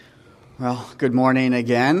Well, good morning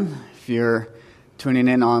again. If you're tuning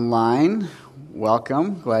in online,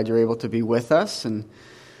 welcome. Glad you're able to be with us. And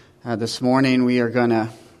this morning we are going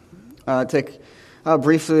to take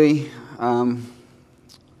briefly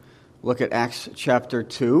look at Acts chapter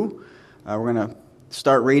 2. We're going to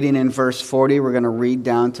start reading in verse 40. We're going to read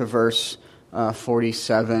down to verse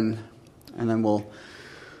 47, and then we'll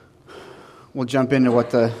jump into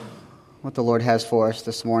what the Lord has for us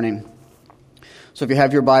this morning. So if you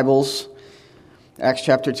have your Bibles, Acts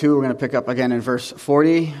chapter 2, we're going to pick up again in verse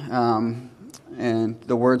 40, and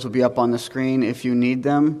the words will be up on the screen if you need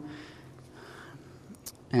them.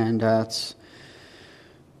 And let's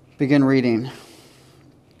begin reading.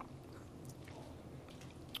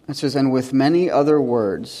 It says, "And with many other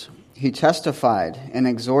words he testified and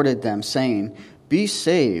exhorted them, saying, 'Be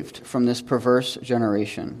saved from this perverse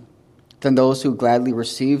generation.' Then those who gladly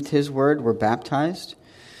received his word were baptized.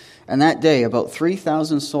 And that day about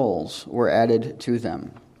 3,000 souls were added to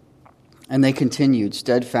them. And they continued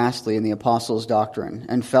steadfastly in the apostles' doctrine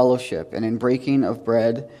and fellowship and in breaking of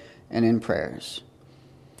bread and in prayers.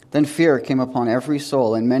 Then fear came upon every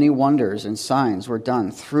soul, and many wonders and signs were done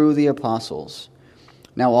through the apostles.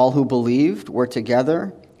 Now all who believed were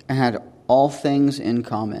together and had all things in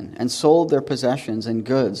common, and sold their possessions and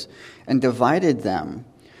goods, and divided them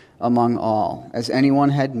among all, as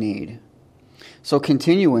anyone had need. So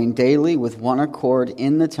continuing daily with one accord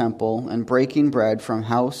in the temple and breaking bread from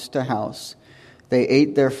house to house, they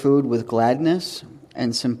ate their food with gladness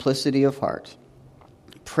and simplicity of heart,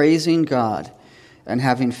 praising God and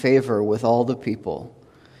having favor with all the people.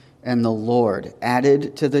 And the Lord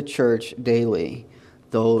added to the church daily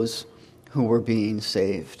those who were being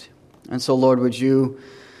saved." And so, Lord, would you,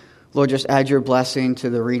 just add your blessing to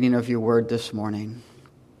the reading of your word this morning.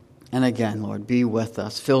 And again, Lord, be with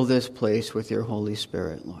us. Fill this place with your Holy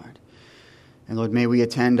Spirit, Lord. And Lord, may we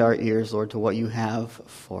attend our ears, Lord, to what you have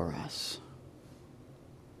for us.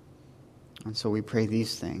 And so we pray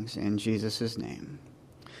these things in Jesus' name.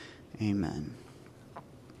 Amen.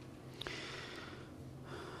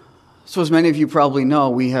 So as many of you probably know,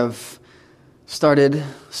 we have started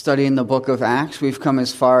studying the book of Acts. We've come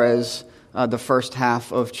as far as the first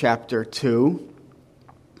half of chapter 2.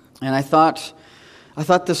 And I thought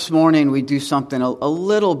this morning we'd do something a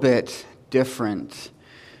little bit different.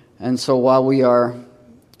 And so while we are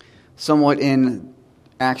somewhat in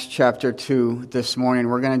Acts chapter 2 this morning,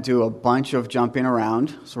 we're going to do a bunch of jumping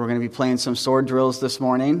around. So we're going to be playing some sword drills this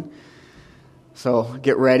morning. So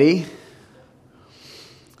get ready.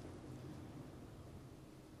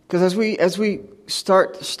 Because as we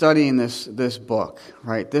start studying this book,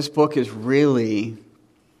 right, this book is really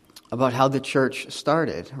about how the church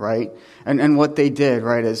started, right? And what they did,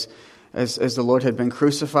 right? As the Lord had been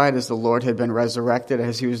crucified, as the Lord had been resurrected,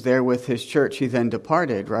 as he was there with his church, he then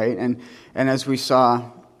departed, right? And as we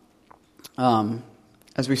saw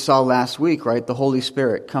last week, right, the Holy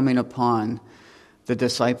Spirit coming upon the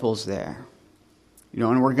disciples there. You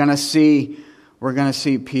know, and we're gonna see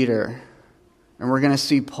Peter, and we're gonna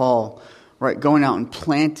see Paul, right, going out and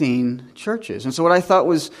planting churches. And so what I thought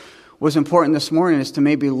was important this morning is to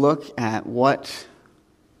maybe look at what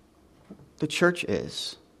the church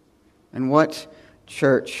is and what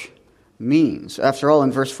church means. After all,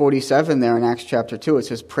 in verse 47 there in Acts chapter 2, it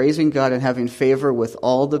says, "Praising God and having favor with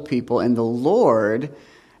all the people, and the Lord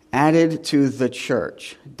added to the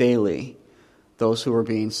church daily those who were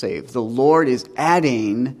being saved." The Lord is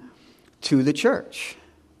adding to the church.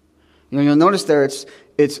 You know, you'll notice there it's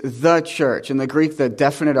the church. In the Greek, the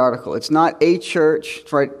definite article. It's not a church,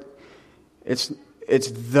 right? It's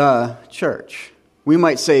the church. We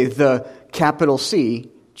might say the capital C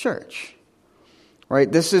church,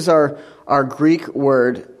 right? This is our Greek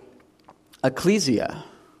word, ecclesia.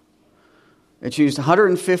 It's used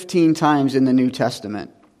 115 times in the New Testament.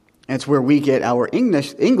 It's where we get our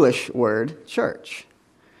English word, church.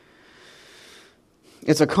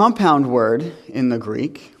 It's a compound word in the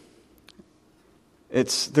Greek.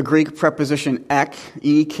 It's the Greek preposition ek,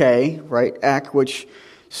 E-K, right? Ek, which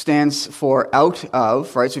stands for out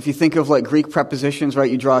of, right? So if you think of like Greek prepositions, right,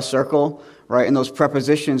 you draw a circle, right? And those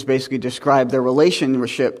prepositions basically describe their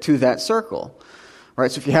relationship to that circle, right?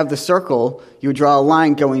 So if you have the circle, you draw a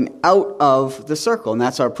line going out of the circle, and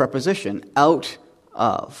that's our preposition, out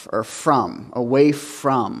of, or from, away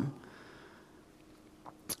from.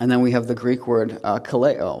 And then we have the Greek word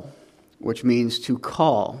kaleo, which means to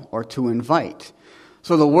call or to invite.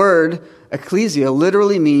 So the word ecclesia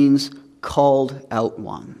literally means called out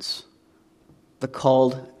ones. The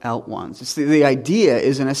called out ones. It's the idea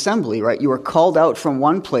is an assembly, right? You are called out from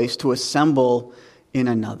one place to assemble in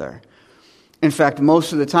another. In fact,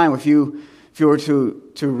 most of the time, if you if you were to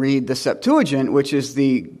read the Septuagint, which is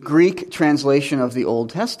the Greek translation of the Old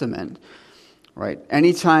Testament, right?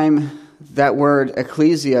 Anytime that word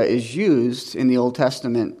ecclesia is used in the Old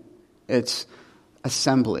Testament, it's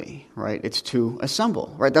assembly, right? It's to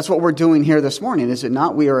assemble, right? That's what we're doing here this morning, is it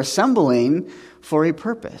not? We are assembling for a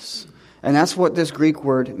purpose. And that's what this Greek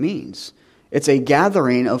word means. It's a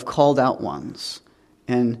gathering of called out ones,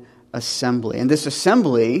 an assembly. And this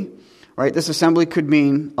assembly, right? This assembly could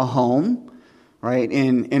mean a home, right?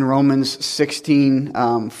 In Romans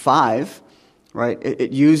 16:5, right?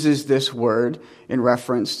 It uses this word in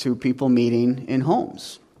reference to people meeting in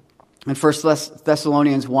homes. In 1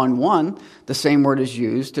 Thessalonians 1:1, the same word is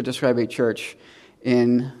used to describe a church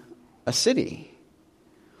in a city.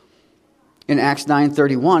 In Acts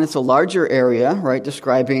 9:31, it's a larger area, right,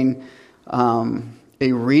 describing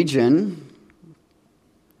a region,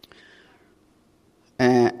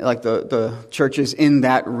 and like the churches in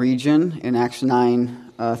that region in Acts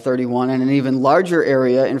 9:31, and an even larger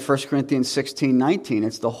area in 1 Corinthians 16:19.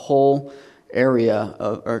 It's the whole area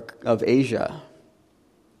of Asia.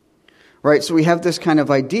 Right, so we have this kind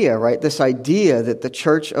of idea, right? This idea that the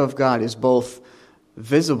church of God is both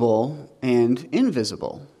visible and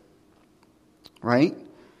invisible, right?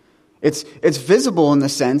 It's visible in the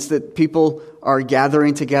sense that people are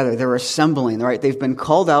gathering together. They're assembling, right? They've been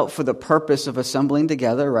called out for the purpose of assembling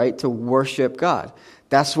together, right? To worship God.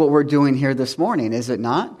 That's what we're doing here this morning, is it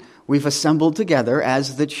not? We've assembled together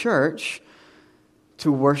as the church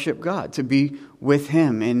to worship God, to be with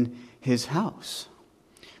Him in His house.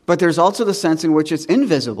 But there's also the sense in which it's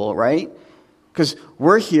invisible, right? Because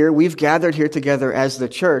we're here, we've gathered here together as the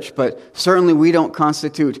church, but certainly we don't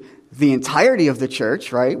constitute the entirety of the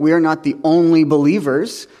church, right? We are not the only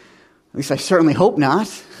believers. At least I certainly hope not.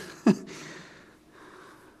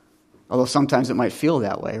 Although sometimes it might feel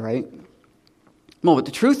that way, right? No, but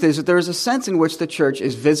the truth is that there is a sense in which the church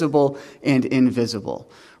is visible and invisible.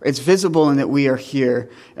 It's visible in that we are here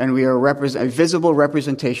and we are a visible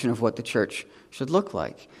representation of what the church should look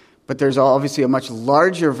like. But there's obviously a much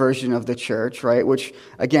larger version of the church, right? Which,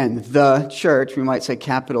 again, the church, we might say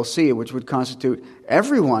capital C, which would constitute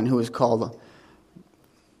everyone who is called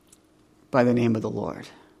by the name of the Lord,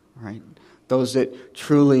 right? Those that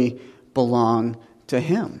truly belong to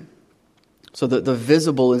Him. So the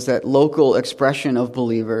visible is that local expression of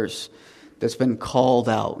believers that's been called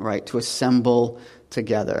out, right, to assemble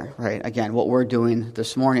together, right? Again, what we're doing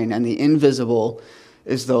this morning. And the invisible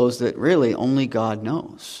is those that really only God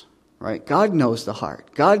knows, right? God knows the heart.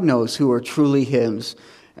 God knows who are truly His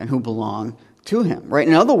and who belong to Him, right?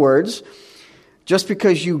 In other words, just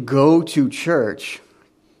because you go to church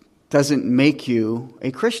doesn't make you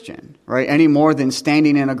a Christian, right? Any more than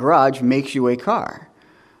standing in a garage makes you a car,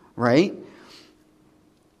 right?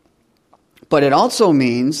 But it also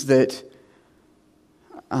means that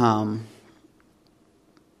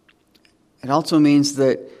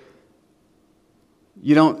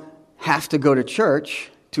you don't have to go to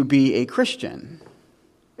church to be a Christian.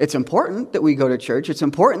 It's important that we go to church. It's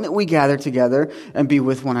important that we gather together and be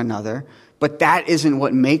with one another. But that isn't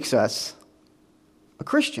what makes us a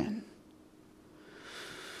Christian.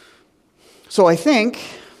 So I think,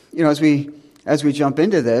 as we jump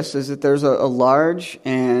into this, is that there's a large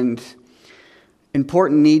and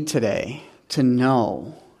important need today to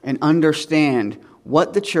know and understand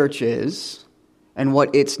what the church is and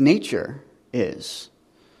what its nature is.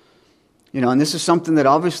 And this is something that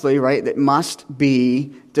obviously, right, that must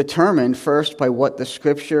be determined first by what the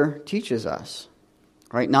Scripture teaches us,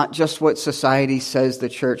 right? Not just what society says the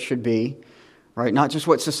church should be, right? Not just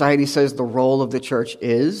what society says the role of the church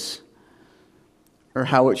is or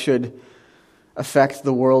how it should affect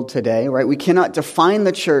the world today, right? We cannot define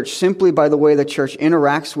the church simply by the way the church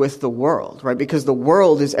interacts with the world, right? Because the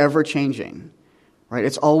world is ever changing, right?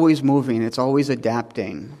 It's always moving. It's always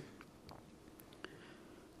adapting,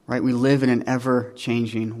 right? We live in an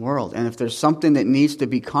ever-changing world. And if there's something that needs to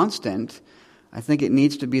be constant, I think it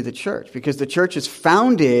needs to be the church, because the church is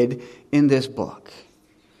founded in this book,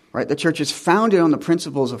 right? The church is founded on the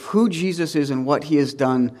principles of who Jesus is and what He has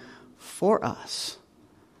done for us.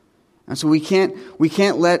 And so we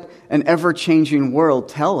can't let an ever-changing world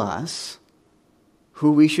tell us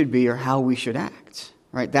who we should be or how we should act,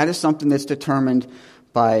 right? That is something that's determined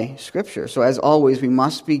by Scripture. So as always, we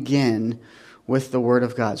must begin with the Word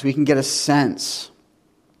of God, so we can get a sense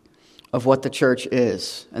of what the church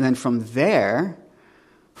is. And then from there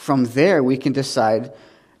we can decide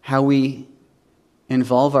how we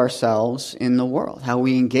involve ourselves in the world, how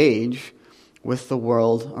we engage with the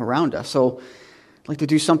world around us. So I'd like to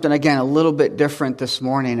do something, again, a little bit different this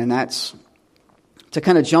morning, and that's to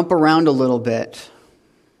kind of jump around a little bit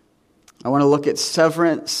I want to look at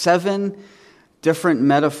seven different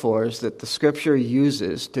metaphors that the Scripture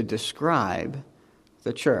uses to describe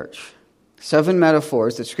the church. 7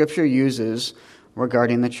 metaphors that Scripture uses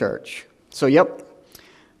regarding the church. So,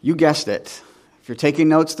 you guessed it. If you're taking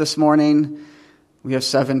notes this morning, we have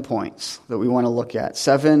 7 points that we want to look at.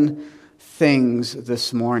 7 things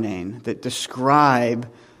this morning that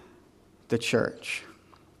describe the church.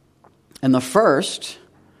 And the first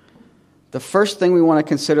thing we want to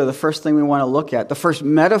consider, the first thing we want to look at, the first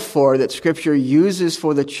metaphor that Scripture uses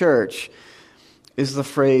for the church is the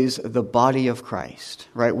phrase, the body of Christ,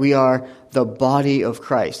 right? We are the body of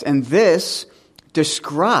Christ. And this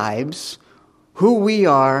describes who we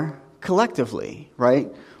are collectively,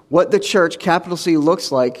 right? What the church, capital C,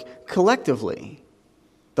 looks like collectively.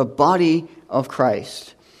 The body of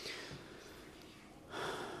Christ.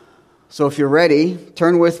 So if you're ready,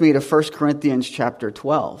 turn with me to 1 Corinthians chapter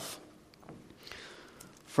 12.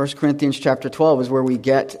 1 Corinthians chapter 12 is where we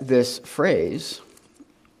get this phrase,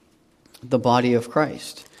 the body of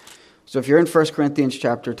Christ. So if you're in 1 Corinthians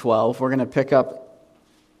chapter 12, we're going to pick up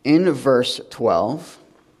in verse 12,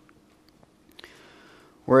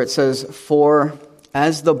 where it says, "For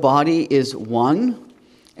as the body is one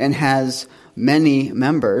and has many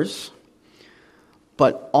members,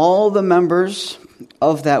 but all the members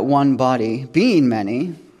of that one body, being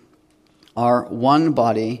many, are one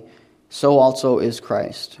body, so also is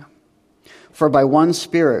Christ. For by one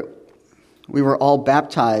Spirit we were all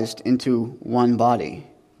baptized into one body,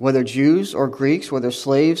 whether Jews or Greeks, whether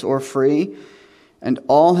slaves or free, and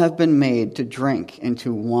all have been made to drink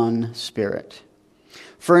into one Spirit.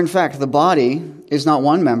 For in fact, the body is not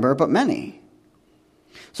one member, but many.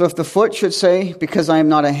 So if the foot should say, because I am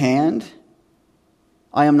not a hand,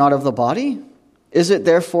 I am not of the body, is it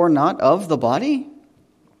therefore not of the body?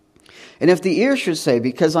 And if the ear should say,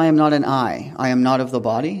 because I am not an eye, I am not of the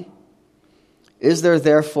body, is there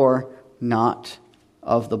therefore not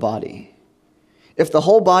of the body? If the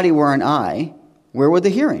whole body were an eye, where would the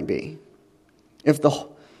hearing be? If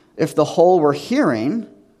the whole were hearing,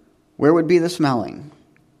 where would be the smelling?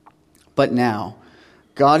 But now,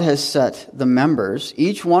 God has set the members,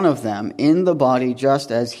 each one of them, in the body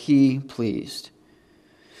just as He pleased.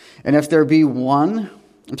 And if there be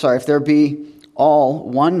all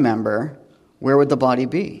one member, where would the body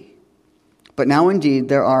be? But now indeed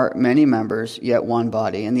there are many members, yet one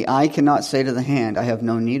body. And the eye cannot say to the hand, I have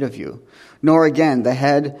no need of you. Nor again the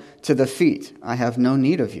head to the feet, I have no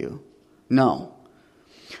need of you. No.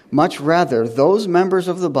 Much rather, those members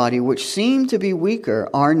of the body which seem to be weaker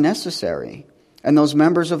are necessary. And those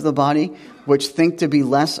members of the body which think to be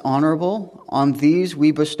less honorable, on these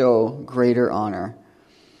we bestow greater honor.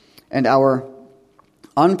 And our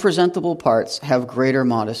unpresentable parts have greater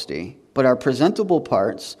modesty, but our presentable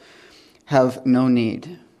parts have no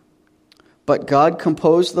need. But God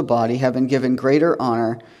composed the body, having given greater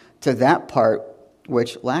honor to that part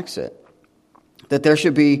which lacks it, that there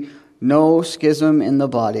should be no schism in the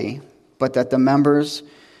body, but that the members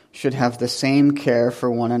should have the same care for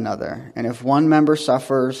one another. And if one member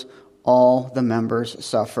suffers, all the members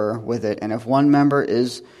suffer with it. And if one member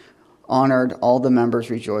is honored, all the members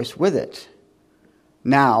rejoice with it.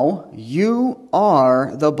 Now, you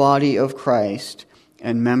are the body of Christ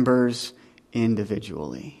and members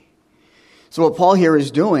individually. So what Paul here is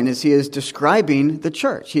doing is he is describing the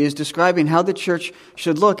church. He is describing how the church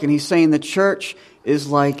should look. And he's saying the church is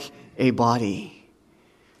like a body,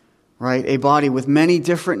 right? A body with many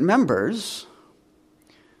different members,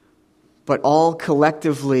 but all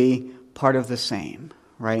collectively part of the same,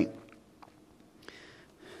 right?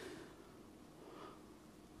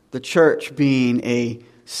 The church being a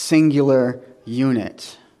singular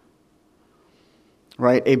unit,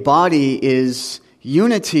 right? A body is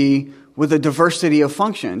unity with a diversity of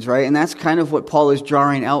functions, right? And that's kind of what Paul is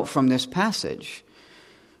drawing out from this passage,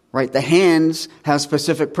 right? The hands have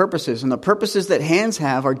specific purposes, and the purposes that hands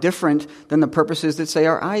have are different than the purposes that, say,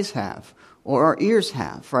 our eyes have or our ears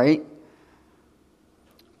have, right?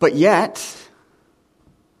 But yet,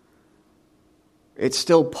 it's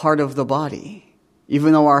still part of the body.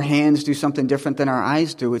 Even though our hands do something different than our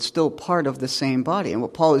eyes do, it's still part of the same body. And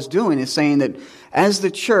what Paul is doing is saying that as the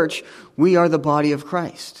church, we are the body of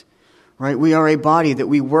Christ, right? We are a body that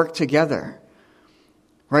we work together,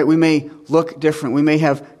 right? We may look different. We may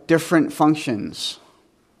have different functions,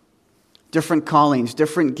 different callings,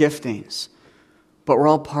 different giftings, but we're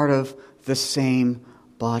all part of the same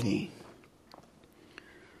body.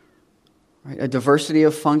 Right? A diversity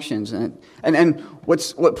of functions. And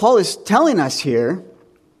what Paul is telling us here,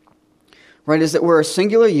 right, is that we're a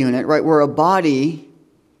singular unit, right? We're a body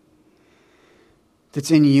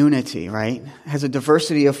that's in unity, right? Has a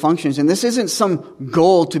diversity of functions. And this isn't some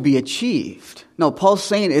goal to be achieved. No, Paul's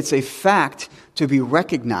saying it's a fact to be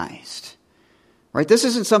recognized. Right? This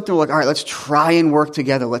isn't something like, all right, let's try and work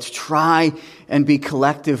together. Let's try and be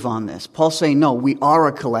collective on this. Paul's saying, no, we are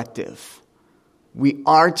a collective. We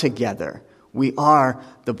are together. We are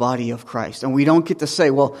the body of Christ. And we don't get to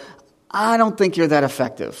say, well, I don't think you're that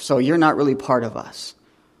effective, so you're not really part of us.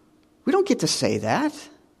 We don't get to say that.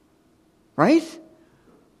 Right?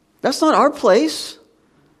 That's not our place.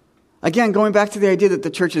 Again, going back to the idea that the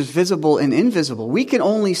church is visible and invisible, we can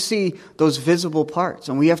only see those visible parts,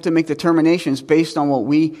 and we have to make determinations based on what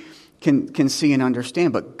we can see and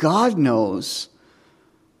understand. But God knows,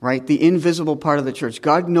 right, the invisible part of the church.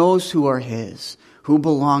 God knows who are His, who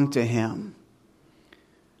belong to Him.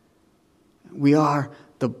 We are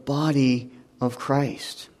the body of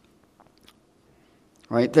Christ.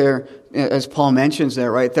 Right there, as Paul mentions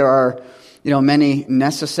there, right, there are many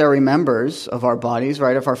necessary members of our bodies,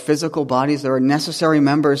 right? Of our physical bodies, there are necessary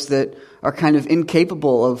members that are kind of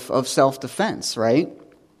incapable of self-defense, right?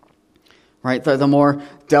 Right? The more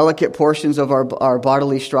delicate portions of our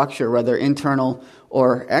bodily structure, whether internal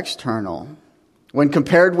or external. When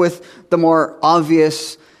compared with the more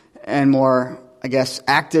obvious and more, I guess,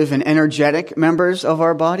 active and energetic members of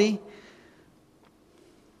our body,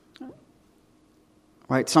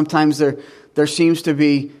 right? Sometimes there seems to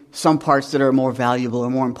be some parts that are more valuable or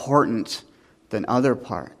more important than other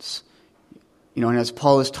parts. And as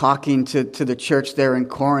Paul is talking to the church there in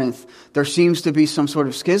Corinth, there seems to be some sort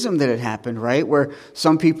of schism that had happened, right? Where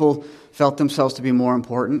some people felt themselves to be more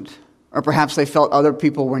important, or perhaps they felt other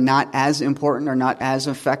people were not as important or not as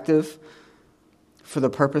effective for the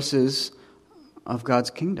purposes of God's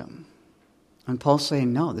kingdom. And Paul's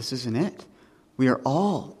saying, no, this isn't it. We are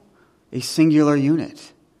all a singular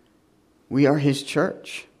unit. We are His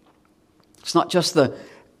church. It's not just the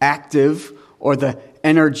active or the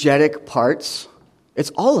energetic parts. It's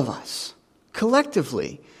all of us,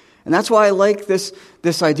 collectively. And that's why I like this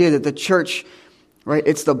idea that the church, right,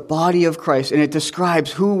 it's the body of Christ, and it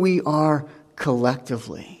describes who we are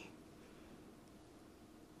collectively.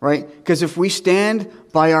 Right? Because if we stand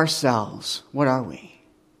by ourselves, what are we?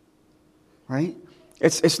 Right?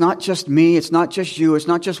 It's not just me, it's not just you, it's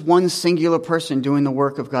not just one singular person doing the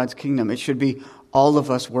work of God's kingdom. It should be all of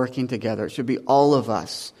us working together. It should be all of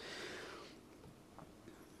us.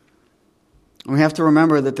 We have to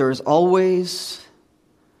remember that there is always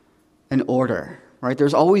an order, right?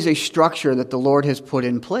 There's always a structure that the Lord has put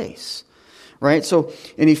in place, right? So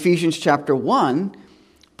in Ephesians chapter 1,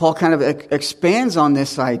 Paul kind of expands on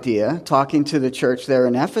this idea, talking to the church there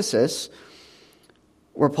in Ephesus,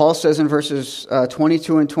 where Paul says in verses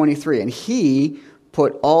 22 and 23, and He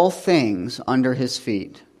put all things under His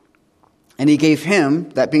feet. And He gave Him,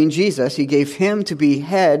 that being Jesus, He gave Him to be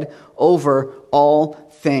head over all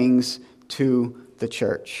things to the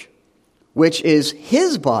church, which is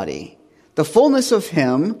His body, the fullness of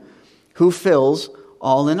Him who fills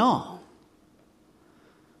all in all.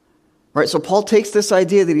 Right, so Paul takes this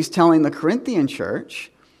idea that he's telling the Corinthian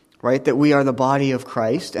church, right, that we are the body of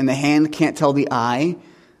Christ, and the hand can't tell the eye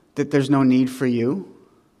that there's no need for you.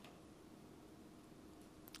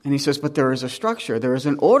 And he says, but there is a structure, there is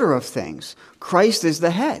an order of things. Christ is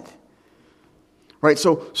the head. Right,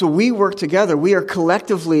 so we work together. We are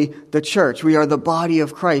collectively the church. We are the body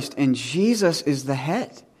of Christ, and Jesus is the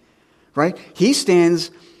head. Right? He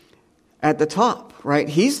stands at the top, right?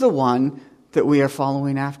 He's the one that we are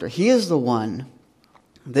following after. He is the one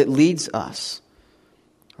that leads us.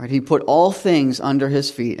 Right? He put all things under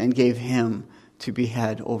His feet and gave Him to be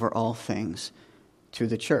head over all things to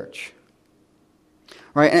the church.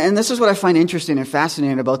 Right? And this is what I find interesting and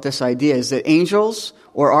fascinating about this idea, is that angels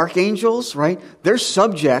or archangels, right, they're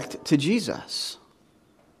subject to Jesus.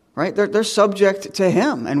 Right? They're subject to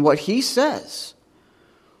Him and what He says.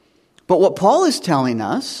 But what Paul is telling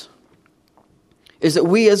us is that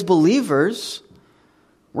we as believers,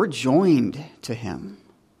 we're joined to Him.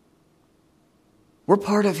 We're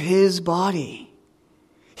part of His body.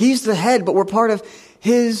 He's the head, but we're part of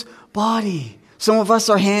His body. Some of us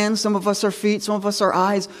are hands, some of us are feet, some of us are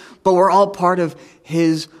eyes, but we're all part of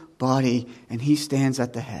His body, and He stands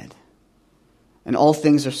at the head. And all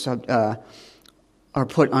things are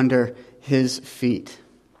put under His feet.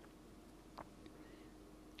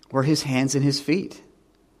 We're His hands and His feet.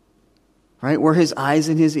 Right? We're His eyes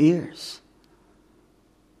and His ears.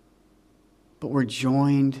 But we're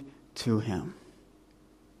joined to Him.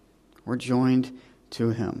 We're joined to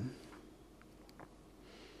Him.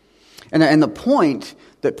 And the point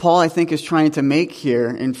that Paul, I think, is trying to make here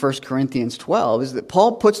in 1 Corinthians 12 is that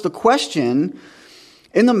Paul puts the question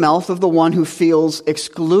in the mouth of the one who feels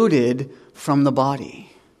excluded from the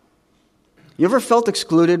body. You ever felt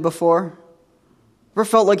excluded before? Ever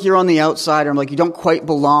felt like you're on the outside, or like you don't quite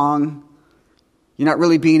belong? You're not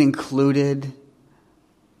really being included?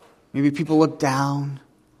 Maybe people look down.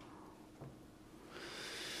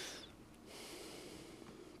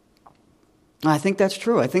 I think that's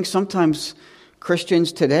true. I think sometimes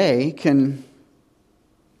Christians today can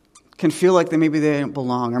feel like maybe they don't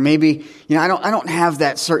belong, or maybe I don't have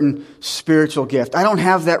that certain spiritual gift. I don't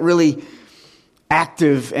have that really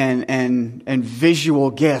active and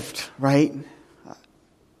visual gift, right?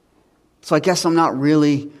 So I guess I'm not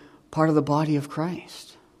really part of the body of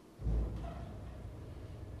Christ.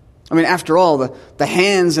 I mean, after all, the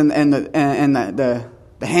hands and the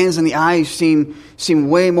hands and the eyes seem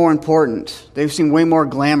way more important. They seem way more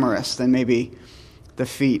glamorous than maybe the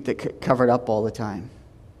feet that covered up all the time,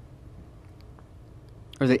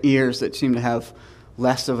 or the ears that seem to have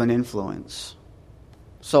less of an influence.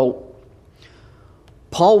 So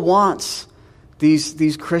Paul wants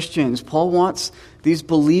these Christians, Paul wants these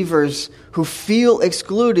believers who feel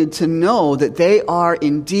excluded to know that they are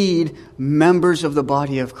indeed members of the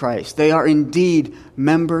body of Christ. They are indeed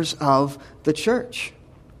members of the church.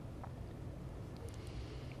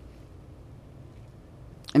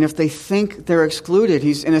 And if they think they're excluded,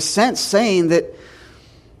 he's in a sense saying that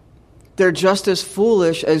they're just as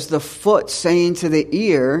foolish as the foot saying to the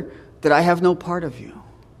ear that I have no part of you.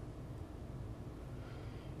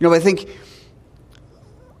 I think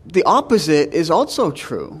the opposite is also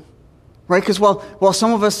true, right? Because while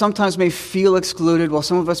some of us sometimes may feel excluded, while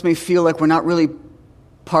some of us may feel like we're not really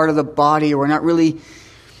part of the body, or we're not really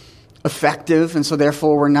effective, and so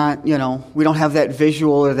therefore we're not, we don't have that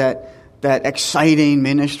visual or that exciting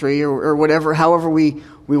ministry or whatever, however we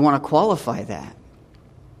want to qualify that.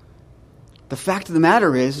 The fact of the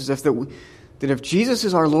matter is that if Jesus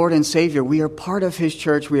is our Lord and Savior, we are part of His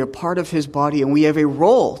church, we are part of His body, and we have a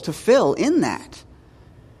role to fill in that.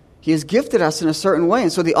 He has gifted us in a certain way,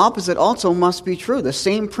 and so the opposite also must be true. The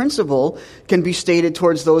same principle can be stated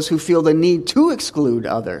towards those who feel the need to exclude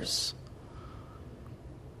others.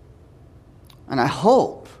 And I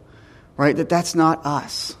hope, right, that that's not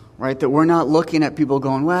us, right? That we're not looking at people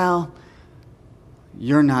going, well,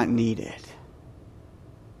 you're not needed.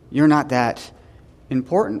 You're not that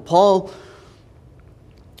important. Paul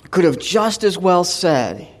could have just as well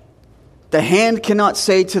said, the hand cannot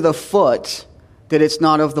say to the foot that it's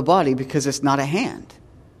not of the body because it's not a hand.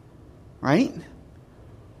 Right?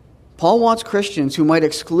 Paul wants Christians who might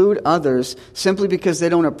exclude others simply because they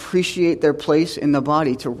don't appreciate their place in the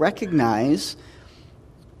body to recognize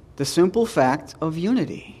the simple fact of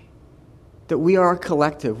unity. That we are a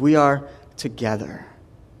collective. We are together.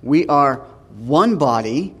 We are one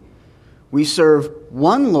body. We serve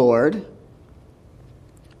one Lord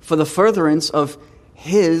for the furtherance of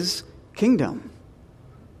His kingdom.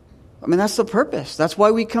 I mean, that's the purpose. That's why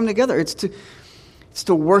we come together. It's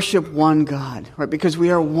to worship one God, right? Because we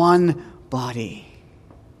are one body.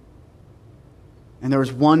 And there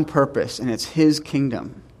is one purpose, and it's His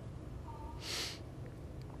kingdom.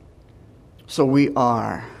 So we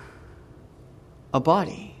are a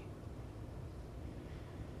body.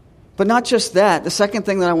 But not just that. The second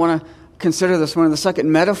thing that I want to consider this morning, the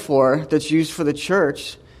second metaphor that's used for the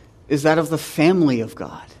church, is that of the family of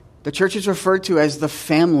God. The church is referred to as the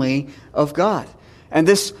family of God. And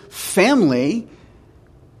this family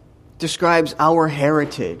describes our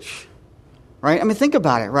heritage. Right? I mean, think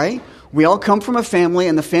about it, right? We all come from a family,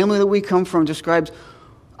 and the family that we come from describes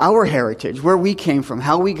our heritage, where we came from,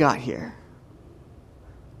 how we got here.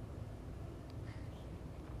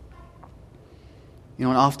 And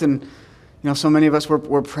often, so many of us,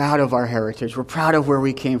 we're proud of our heritage. We're proud of where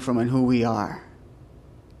we came from and who we are.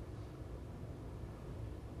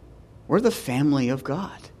 We're the family of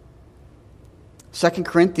God. 2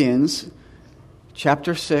 Corinthians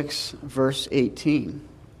chapter 6, verse 18.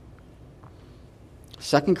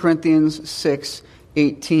 2 Corinthians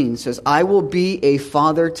 6:18 says, I will be a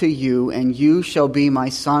father to you, and you shall be my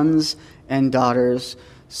sons and daughters,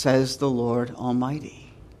 says the Lord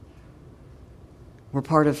Almighty. We're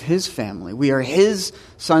part of His family. We are His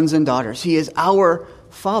sons and daughters. He is our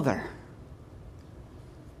Father.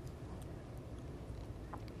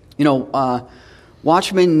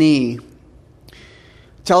 Watchman Nee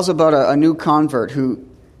tells about a new convert who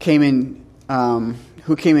came in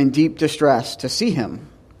deep distress to see him.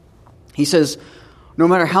 He says, no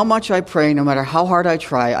matter how much I pray, no matter how hard I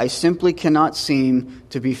try, I simply cannot seem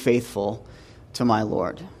to be faithful to my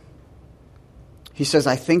Lord. He says,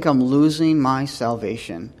 I think I'm losing my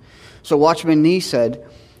salvation. So Watchman Nee said,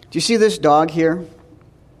 do you see this dog here?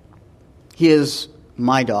 He is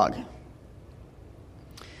my dog.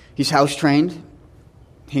 He's house trained.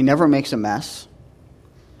 He never makes a mess.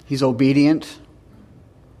 He's obedient.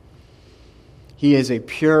 He is a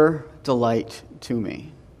pure delight to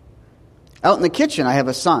me. Out in the kitchen, I have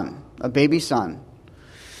a son, a baby son.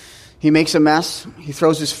 He makes a mess. He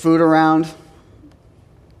throws his food around.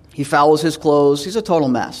 He fouls his clothes. He's a total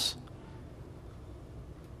mess.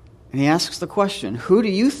 And he asks the question, who do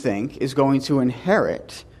you think is going to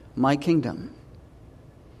inherit my kingdom?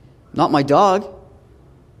 Not my dog.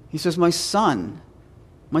 He says, my son.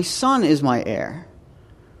 My son is my heir.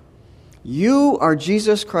 You are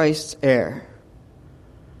Jesus Christ's heir.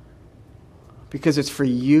 Because it's for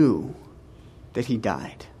you that he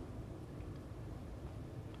died.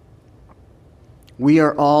 We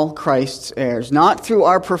are all Christ's heirs, not through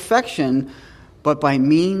our perfection, but by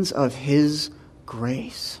means of his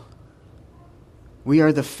grace. We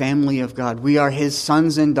are the family of God. We are his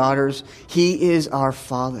sons and daughters. He is our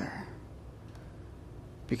Father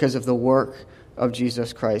because of the work of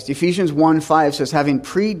Jesus Christ. Ephesians 1:5 says, having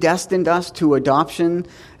predestined us to adoption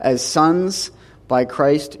as sons by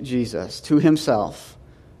Christ Jesus to himself,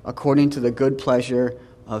 according to the good pleasure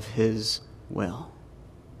of his will.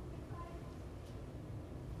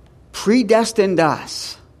 Predestined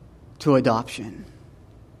us to adoption.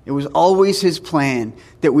 It was always his plan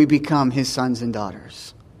that we become his sons and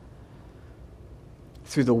daughters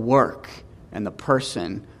through the work and the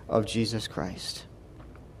person of Jesus Christ.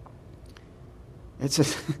 It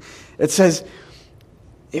says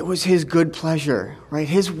it was his good pleasure, right?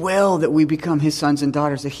 His will that we become his sons and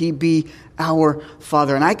daughters, that he be our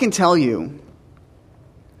Father. And I can tell you,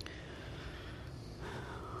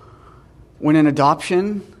 when an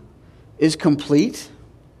adoption is complete,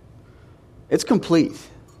 it's complete.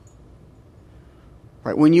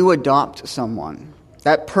 Right? When you adopt someone,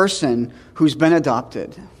 that person who's been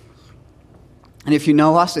adopted, and if you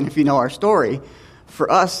know us and if you know our story, for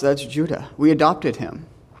us, that's Judah. We adopted him.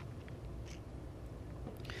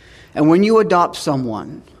 And when you adopt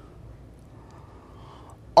someone,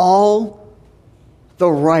 all the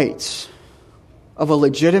rights of a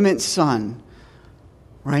legitimate son,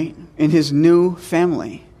 right, in his new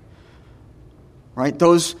family, right,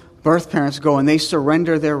 those birth parents go and they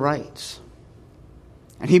surrender their rights.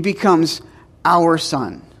 And he becomes our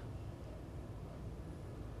son.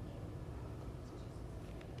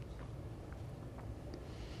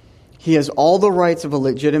 He has all the rights of a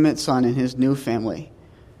legitimate son in his new family.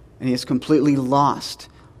 And he has completely lost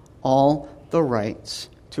all the rights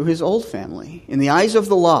to his old family. In the eyes of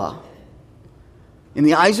the law,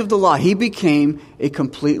 he became a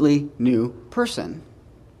completely new person.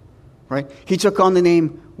 Right? He took on the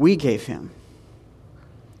name we gave him.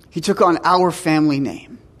 He took on our family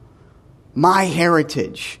name. My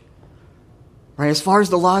heritage. Right? As far as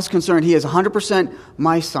the law is concerned, he is 100%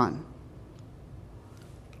 my son.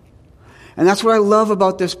 And that's what I love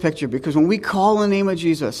about this picture, because when we call on the name of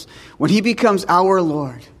Jesus, when he becomes our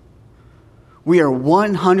Lord, we are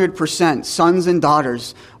 100% sons and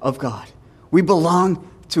daughters of God. We belong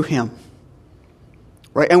to him.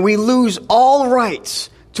 Right? And we lose all rights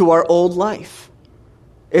to our old life.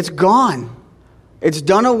 It's gone. It's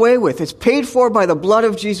done away with. It's paid for by the blood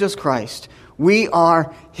of Jesus Christ. We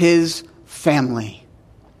are his family.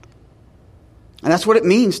 And that's what it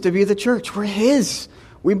means to be the church. We're his.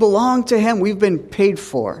 We belong to him. We've been paid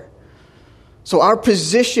for. So our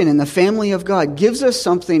position in the family of God gives us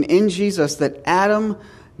something in Jesus that Adam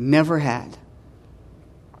never had.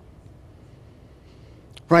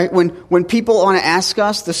 Right? When people want to ask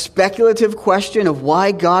us the speculative question of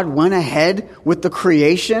why God went ahead with the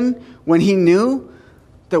creation when he knew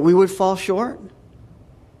that we would fall short.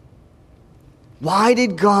 Why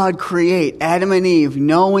did God create Adam and Eve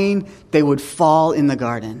knowing they would fall in the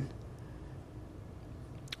garden?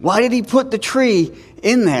 Why did he put the tree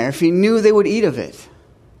in there if he knew they would eat of it?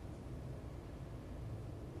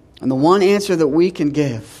 And the one answer that we can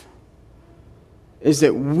give is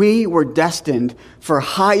that we were destined for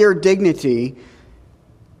higher dignity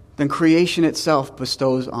than creation itself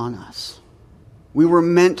bestows on us. We were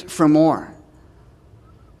meant for more.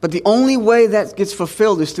 But the only way that gets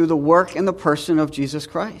fulfilled is through the work and the person of Jesus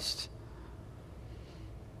Christ.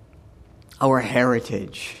 Our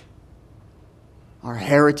heritage. Our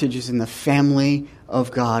heritage is in the family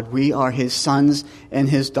of God. We are his sons and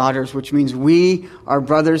his daughters, which means we are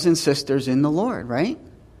brothers and sisters in the Lord, right?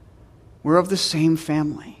 We're of the same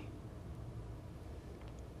family.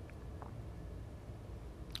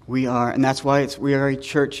 We are, and that's why we are a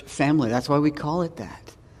church family. That's why we call it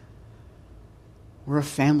that. We're a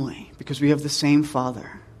family because we have the same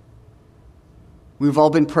Father. We've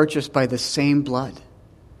all been purchased by the same blood.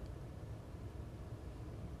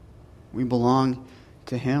 We belong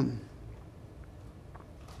to him.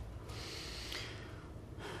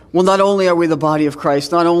 Well, not only are we the body of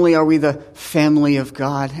Christ, not only are we the family of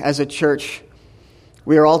God as a church,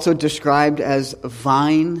 we are also described as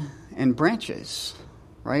vine and branches,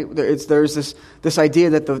 right? There's this idea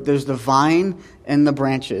that there's the vine and the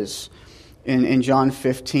branches in John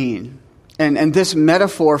 15. And this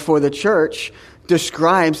metaphor for the church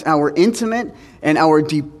describes our intimate and our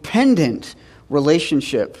dependent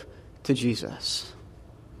relationship to Jesus.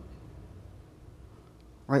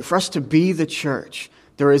 Right? For us to be the church,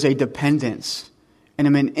 there is a dependence and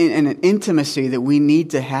an intimacy that we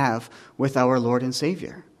need to have with our Lord and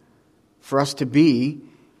Savior for us to be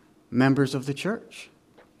members of the church.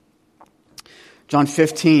 John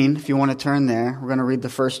 15, if you want to turn there, we're going to read the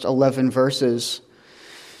first 11 verses.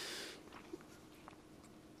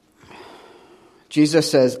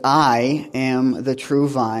 Jesus says, I am the true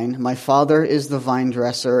vine. My Father is the vine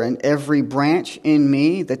dresser, and every branch in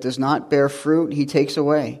me that does not bear fruit, he takes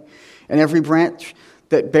away. And every branch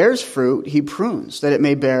that bears fruit, he prunes, that it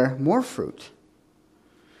may bear more fruit.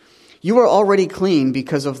 You are already clean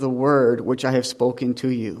because of the word which I have spoken to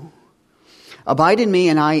you. Abide in me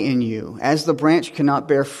and I in you, as the branch cannot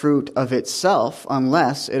bear fruit of itself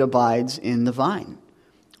unless it abides in the vine.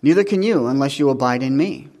 Neither can you unless you abide in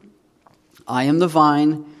me. I am the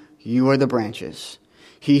vine, you are the branches.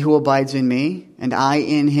 He who abides in me and I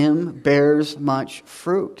in him bears much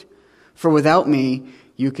fruit. For without me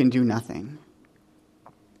you can do nothing.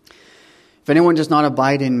 If anyone does not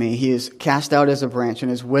abide in me, he is cast out as a branch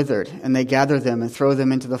and is withered, and they gather them and throw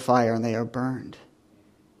them into the fire, and they are burned.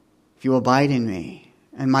 If you abide in me,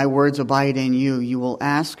 and my words abide in you, you will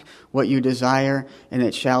ask what you desire, and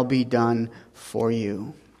it shall be done for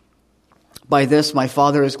you. By this my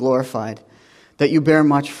Father is glorified, that you bear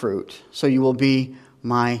much fruit, so you will be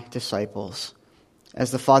my disciples. As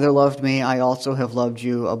the Father loved me, I also have loved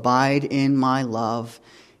you. Abide in my love.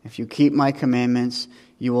 If you keep my commandments,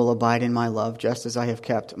 you will abide in my love, just as I have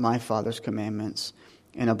kept my Father's commandments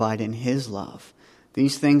and abide in his love.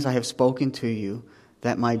 These things I have spoken to you,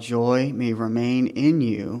 that my joy may remain in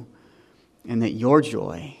you, and that your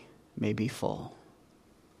joy may be full.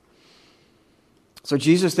 So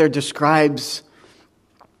Jesus there describes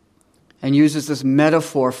and uses this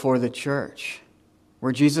metaphor for the church,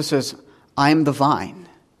 where Jesus says, I am the vine,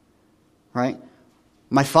 right?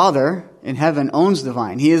 My Father in heaven owns the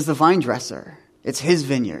vine. He is the vine dresser. It's his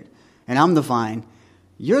vineyard. And I'm the vine.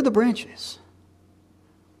 You're the branches.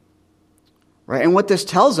 Right? And what this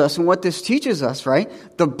tells us and what this teaches us, right?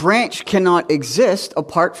 The branch cannot exist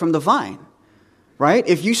apart from the vine. Right?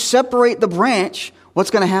 If you separate the branch, what's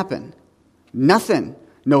going to happen? Nothing.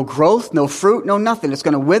 No growth, no fruit, no nothing. It's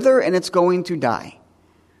going to wither and it's going to die.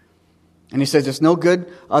 And he says it's no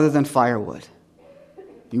good other than firewood.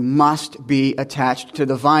 You must be attached to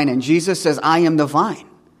the vine. And Jesus says, I am the vine.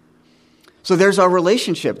 So there's our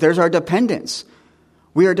relationship. There's our dependence.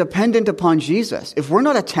 We are dependent upon Jesus. If we're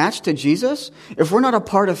not attached to Jesus, if we're not a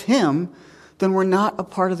part of him, then we're not a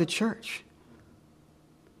part of the church.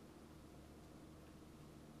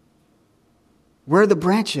 We're the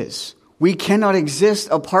branches. We cannot exist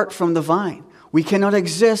apart from the vine. We cannot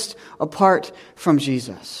exist apart from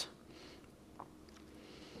Jesus.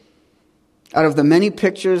 Out of the many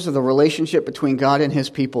pictures of the relationship between God and his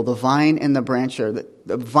people, the vine and the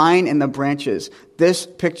branches, this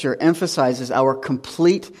picture emphasizes our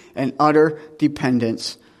complete and utter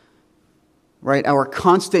dependence, right? Our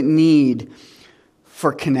constant need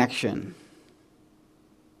for connection.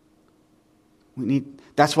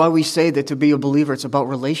 That's why we say that to be a believer, it's about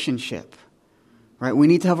relationship, right? We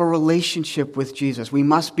need to have a relationship with Jesus. We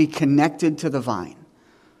must be connected to the vine.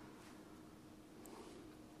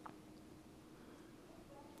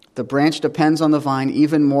 The branch depends on the vine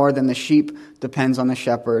even more than the sheep depends on the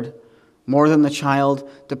shepherd, more than the child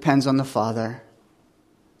depends on the father.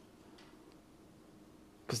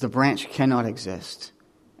 Because the branch cannot exist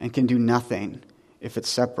and can do nothing if it's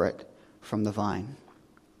separate from the vine.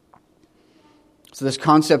 So this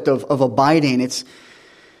concept of abiding, it's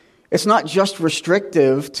not just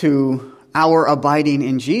restrictive to our abiding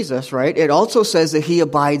in Jesus, right? It also says that he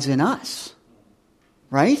abides in us,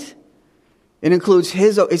 right? It includes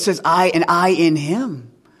it says I and I in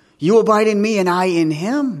him. You abide in me and I in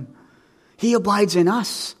him. He abides in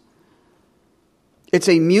us. It's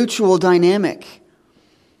a mutual dynamic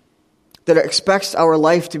that expects our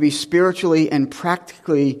life to be spiritually and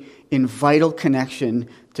practically in vital connection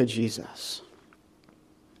to Jesus.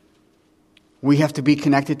 We have to be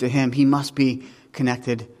connected to him. He must be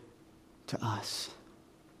connected to us.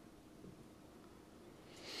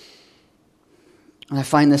 And I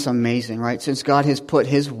find this amazing, right? Since God has put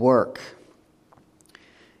his work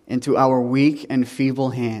into our weak and feeble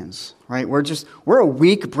hands, right? We're a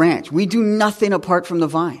weak branch. We do nothing apart from the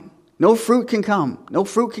vine. No fruit can come. No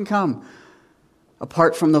fruit can come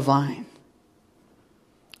apart from the vine.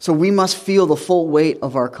 So we must feel the full weight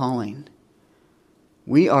of our calling.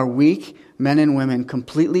 We are weak men and women,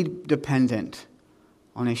 completely dependent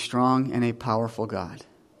on a strong and a powerful God.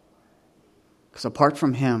 Because apart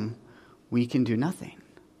from him, we can do nothing.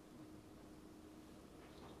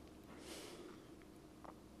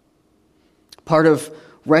 Part of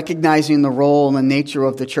recognizing the role and the nature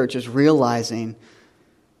of the church is realizing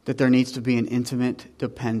that there needs to be an intimate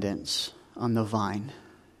dependence on the vine,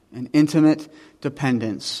 an intimate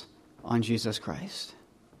dependence on Jesus Christ.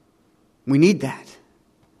 We need that.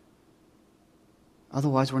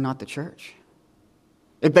 Otherwise, we're not the church.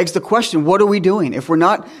 It begs the question, what are we doing? If we're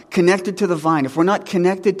not connected to the vine, if we're not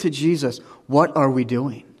connected to Jesus, what are we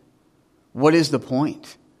doing? What is the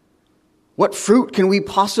point? What fruit can we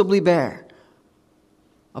possibly bear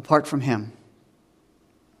apart from him?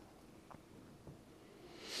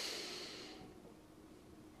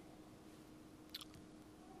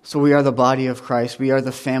 So we are the body of Christ. We are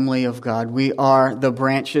the family of God. We are the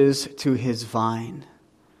branches to his vine.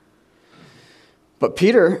 But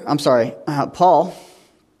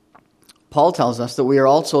Paul tells us that we are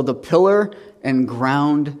also the pillar and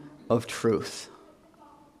ground of truth.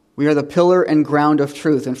 We are the pillar and ground of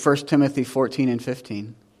truth in 1 Timothy 14 and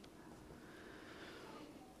 15.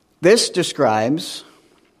 This describes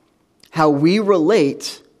how we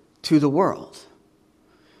relate to the world.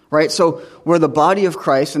 Right? So we're the body of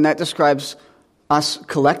Christ, and that describes us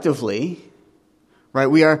collectively. Right?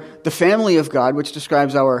 We are the family of God, which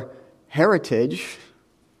describes our heritage.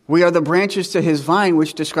 We are the branches to his vine,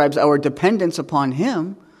 which describes our dependence upon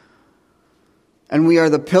him. And we are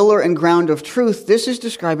the pillar and ground of truth. This is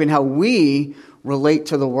describing how we relate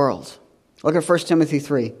to the world. Look at 1 Timothy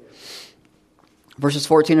 3. Verses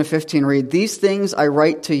 14 and 15 read, "These things I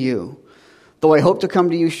write to you, though I hope to come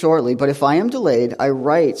to you shortly. But if I am delayed, I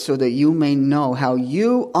write so that you may know how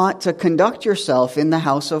you ought to conduct yourself in the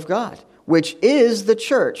house of God, which is the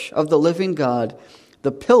church of the living God,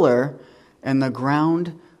 the pillar and the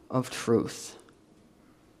ground of truth."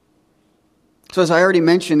 So as I already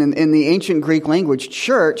mentioned, in the ancient Greek language,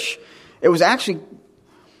 church, it was actually,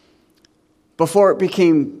 before it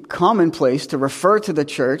became commonplace to refer to the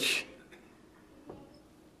church,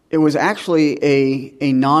 it was actually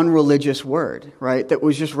a non-religious word, right? That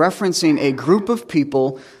was just referencing a group of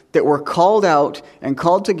people that were called out and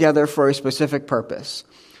called together for a specific purpose.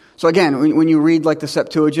 So again, when you read like the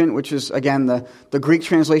Septuagint, which is, again, the Greek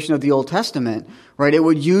translation of the Old Testament, right, it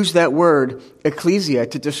would use that word, ecclesia,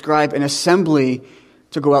 to describe an assembly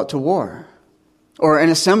to go out to war, or an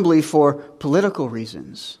assembly for political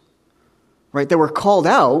reasons, right? They were called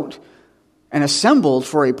out and assembled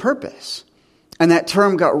for a purpose. And that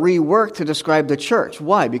term got reworked to describe the church.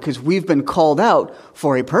 Why? Because we've been called out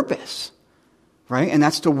for a purpose, right? And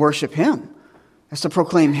that's to worship him. That's to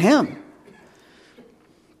proclaim him.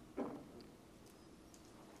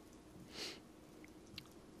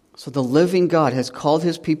 So the living God has called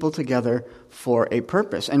his people together for a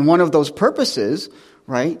purpose. And one of those purposes,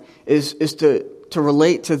 right, is to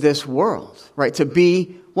relate to this world, right? To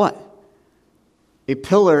be what? A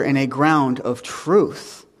pillar and a ground of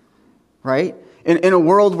truth, right? In a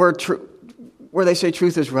world where they say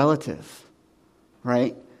truth is relative,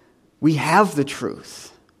 right? We have the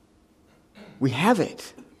truth. We have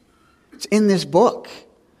it. It's in this book.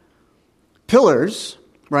 Pillars,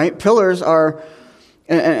 right? Pillars are,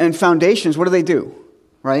 and foundations, what do?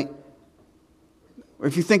 Right?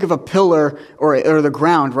 If you think of a pillar or the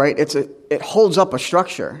ground, right? It holds up a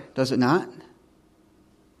structure, does it not?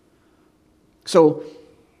 So,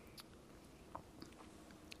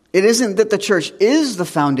 it isn't that the church is the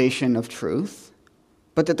foundation of truth,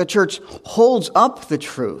 but that the church holds up the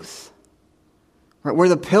truth. Right? We're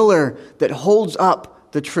the pillar that holds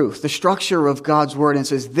up the truth, the structure of God's word, and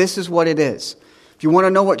says, this is what it is. If you want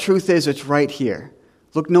to know what truth is, it's right here.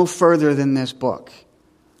 Look no further than this book.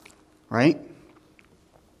 Right?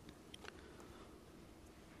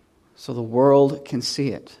 So the world can see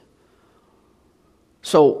it.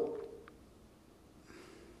 So,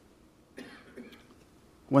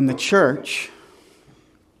 when the church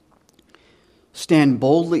stands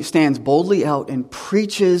boldly out and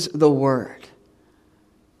preaches the word,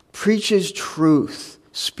 preaches truth,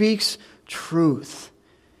 speaks truth,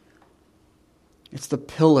 it's the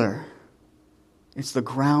pillar, it's the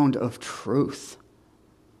ground of truth.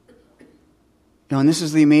 And this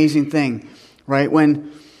is the amazing thing, right?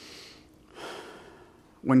 When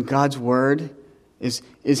God's word is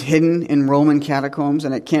hidden in Roman catacombs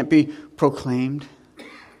and it can't be proclaimed,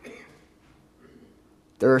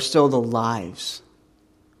 there are still the lives,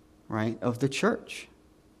 right, of the church.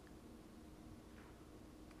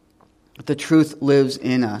 The truth lives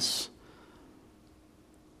in us.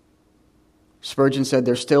 Spurgeon said,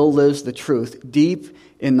 there still lives the truth deep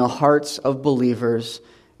in the hearts of believers,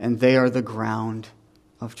 and they are the ground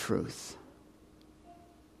of truth.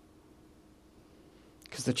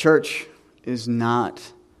 Because the church is not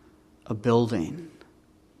a building,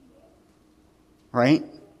 right?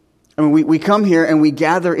 I mean, we come here and we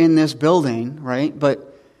gather in this building, right? But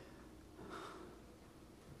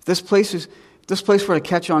if this place were to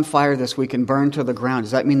catch on fire this week and burn to the ground,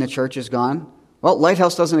 does that mean the church is gone? Well,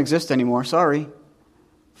 Lighthouse doesn't exist anymore. Sorry.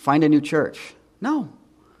 Find a new church. No.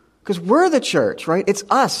 Because we're the church, right? It's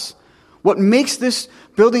us. What makes this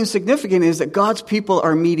building significant is that God's people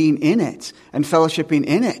are meeting in it and fellowshipping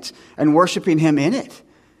in it and worshiping Him in it.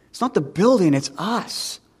 It's not the building, it's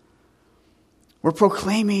us. We're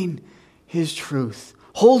proclaiming His truth,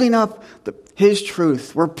 holding up His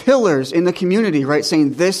truth. We're pillars in the community, right?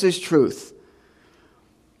 Saying this is truth.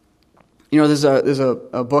 You know, there's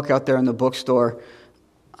a book out there in the bookstore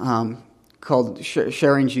called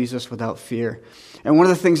Sharing Jesus Without Fear. And one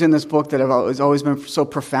of the things in this book that has always been so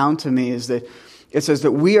profound to me is that it says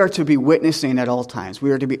that we are to be witnessing at all times.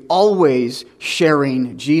 We are to be always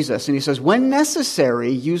sharing Jesus. And he says, when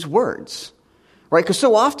necessary, use words. Right? Because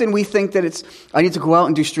so often we think that I need to go out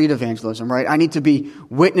and do street evangelism, right? I need to be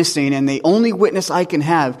witnessing, and the only witness I can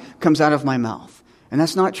have comes out of my mouth. And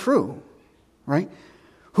that's not true, right?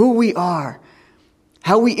 Who we are,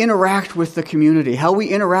 how we interact with the community, how we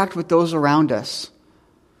interact with those around us,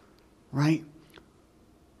 right,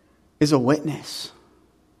 is a witness.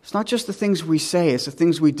 It's not just the things we say, it's the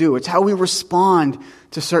things we do. It's how we respond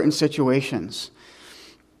to certain situations.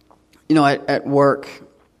 You know, at work,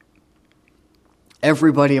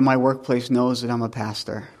 everybody in my workplace knows that I'm a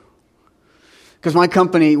pastor. Because my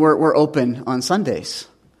company, we're open on Sundays.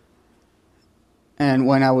 And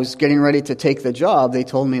when I was getting ready to take the job, they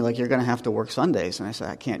told me, you're going to have to work Sundays. And I said,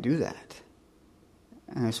 I can't do that.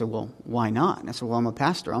 And I said, well, why not? And I said, well, I'm a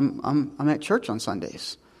pastor. I'm at church on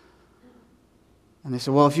Sundays. And they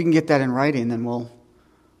said, well, if you can get that in writing, then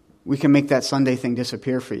we can make that Sunday thing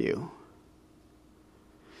disappear for you.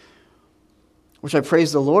 Which I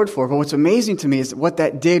praise the Lord for. But what's amazing to me is that what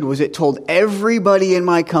that did was it told everybody in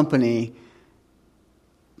my company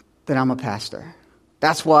that I'm a pastor.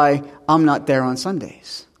 That's why I'm not there on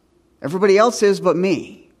Sundays. Everybody else is but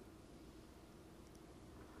me.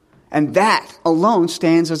 And that alone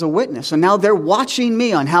stands as a witness. So now they're watching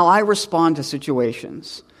me on how I respond to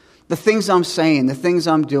situations. The things I'm saying, the things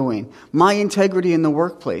I'm doing. My integrity in the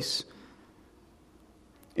workplace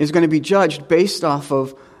is going to be judged based off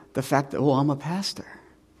of the fact that, I'm a pastor.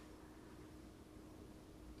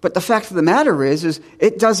 But the fact of the matter is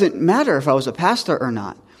it doesn't matter if I was a pastor or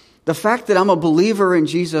not. The fact that I'm a believer in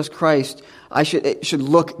Jesus Christ, it should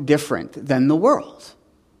look different than the world,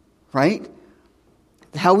 right?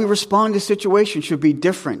 How we respond to situations should be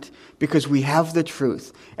different because we have the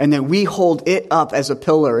truth. And then we hold it up as a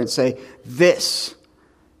pillar and say, this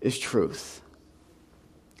is truth.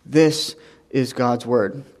 This is God's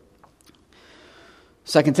word.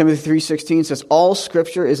 2 Timothy 3:16 says, all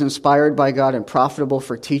Scripture is inspired by God and profitable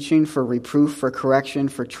for teaching, for reproof, for correction,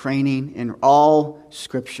 for training. And all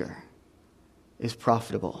Scripture is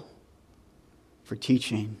profitable for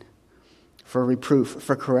teaching, for reproof,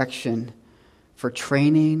 for correction, for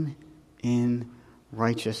training in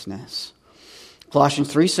righteousness.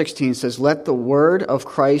 Colossians 3:16 says, let the word of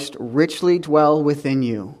Christ richly dwell within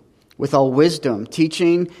you, with all wisdom,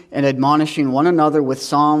 teaching and admonishing one another with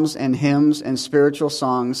psalms and hymns and spiritual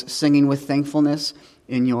songs, singing with thankfulness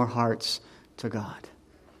in your hearts to God.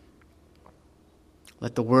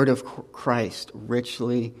 Let the word of Christ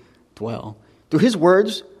richly dwell. Do his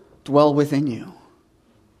words dwell within you?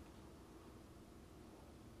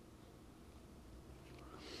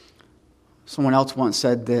 Someone else once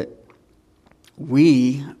said that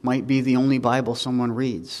we might be the only Bible someone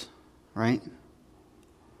reads, right?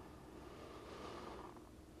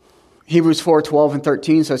 Hebrews 4:12 and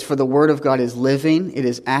 13 says, for the word of God is living, it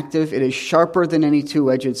is active, it is sharper than any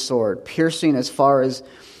two-edged sword, piercing as far as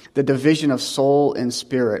the division of soul and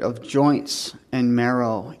spirit, of joints and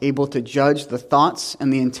marrow, able to judge the thoughts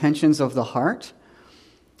and the intentions of the heart.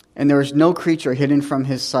 And there is no creature hidden from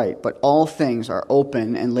his sight, but all things are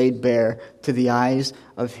open and laid bare to the eyes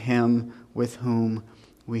of him with whom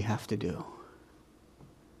we have to do.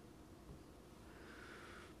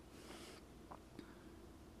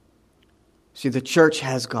 See, the church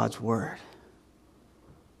has God's word,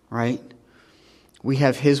 right? We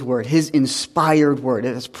have his word, his inspired word.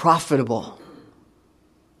 It is profitable.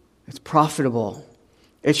 It's profitable.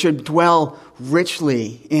 It should dwell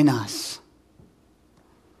richly in us.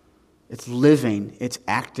 It's living. It's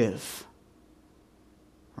active.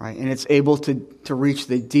 Right? And it's able to reach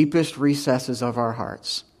the deepest recesses of our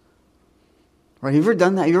hearts. Right? Have you ever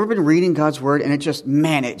done that? Have you ever been reading God's word and it just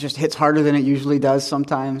hits harder than it usually does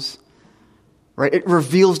sometimes? Right? It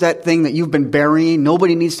reveals that thing that you've been burying.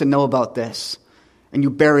 Nobody needs to know about this. And you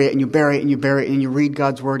bury it and you bury it and you bury it and you read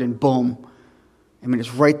God's word and boom. I mean,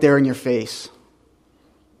 it's right there in your face.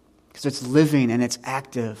 Because it's living and it's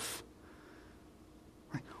active.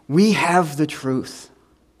 Right? We have the truth.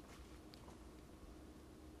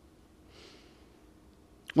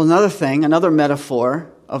 Well, another metaphor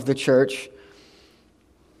of the church,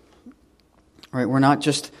 right? We're not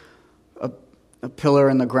just a pillar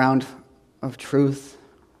in the ground of truth,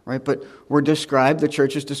 right? But the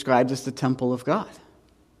church is described as the temple of God,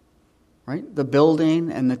 right? The building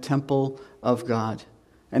and the temple of God.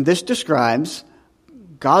 And this describes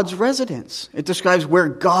God's residence. It describes where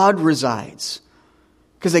God resides.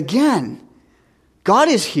 Because again, God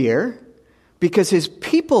is here because his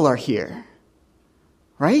people are here.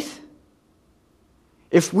 Right?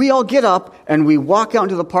 If we all get up and we walk out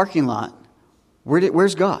into the parking lot,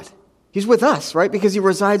 where's God? He's with us, right? Because he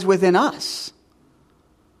resides within us.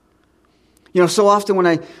 You know, so often when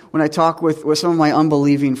I talk with some of my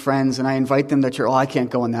unbelieving friends and I invite them to church, I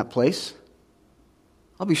can't go in that place.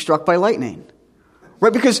 I'll be struck by lightning.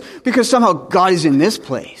 Right? Because somehow God is in this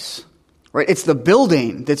place. Right? It's the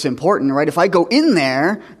building that's important, right? If I go in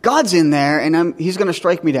there, God's in there and he's going to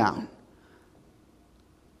strike me down.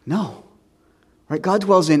 No. Right? God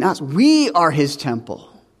dwells in us. We are his temple.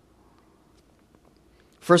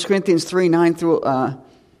 1 Corinthians 9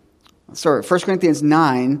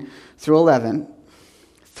 through 11.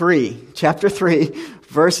 Chapter 3,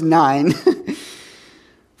 verse 9.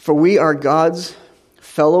 For we are God's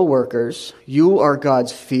fellow workers. You are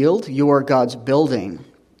God's field. You are God's building.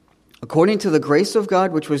 According to the grace of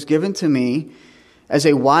God which was given to me, as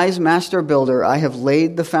a wise master builder, I have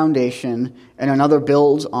laid the foundation, and another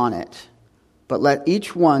builds on it. But let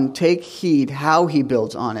each one take heed how he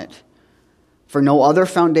builds on it. For no other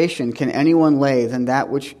foundation can anyone lay than that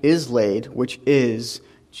which is laid, which is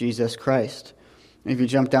Jesus Christ. And if you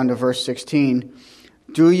jump down to verse 16,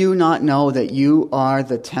 do you not know that you are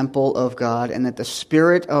the temple of God, and that the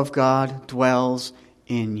Spirit of God dwells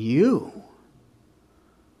in you?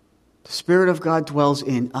 The Spirit of God dwells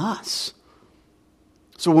in us.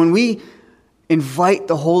 So when we invite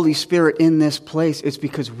the Holy Spirit in this place, it's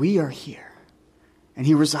because we are here and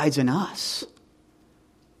he resides in us.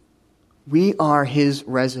 We are his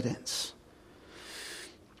residence.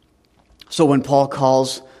 So when Paul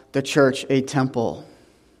calls the church a temple,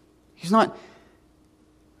 he's not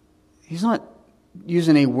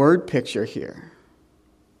using a word picture here.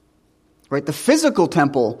 Right? The physical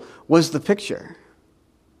temple was the picture.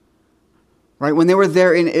 Right? When they were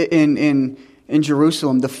there in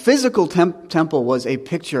Jerusalem, the physical temple was a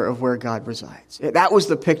picture of where God resides. That was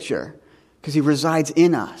the picture, because he resides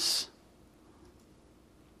in us.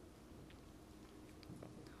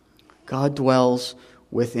 God dwells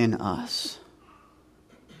within us.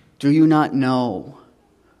 Do you not know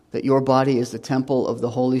that your body is the temple of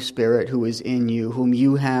the Holy Spirit who is in you, whom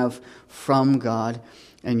you have from God,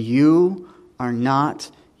 and you are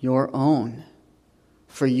not your own?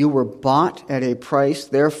 For you were bought at a price,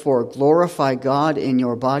 therefore glorify God in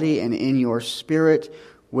your body and in your spirit,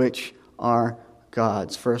 which are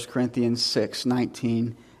God's. 1 Corinthians 6,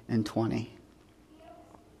 19 and 20.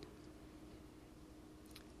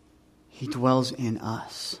 He dwells in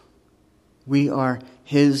us. We are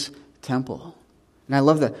his temple. And I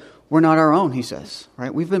love that. We're not our own, he says.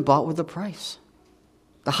 Right? We've been bought with a price.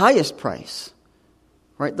 The highest price.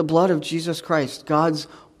 Right? The blood of Jesus Christ, God's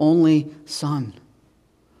only Son.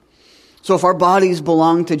 So if our bodies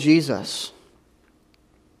belong to Jesus,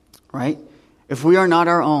 right? If we are not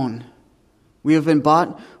our own, we have been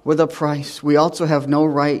bought with a price. We also have no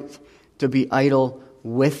right to be idle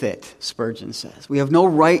with it, Spurgeon says. We have no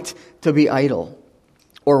right to be idle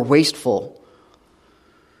or wasteful.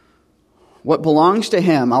 What belongs to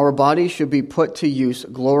him, our bodies should be put to use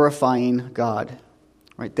glorifying God.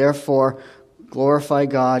 Right? Therefore, glorify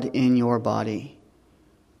God in your body.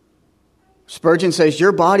 Spurgeon says,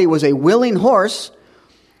 your body was a willing horse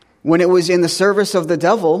when it was in the service of the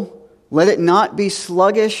devil. Let it not be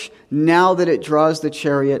sluggish now that it draws the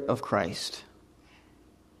chariot of Christ.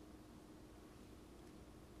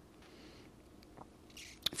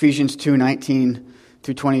 Ephesians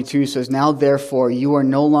 2:19-22 says, now therefore you are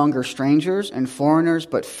no longer strangers and foreigners,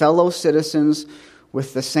 but fellow citizens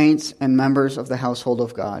with the saints and members of the household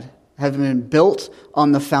of God, having been built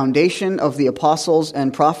on the foundation of the apostles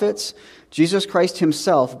and prophets, Jesus Christ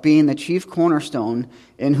himself being the chief cornerstone,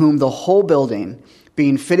 in whom the whole building,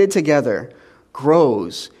 being fitted together,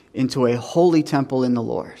 grows into a holy temple in the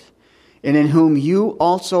Lord, and in whom you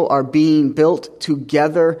also are being built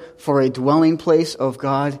together for a dwelling place of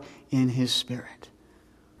God in his Spirit.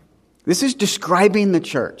 This is describing the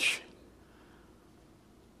church.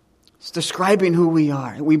 It's describing who we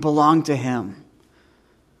are. We belong to him.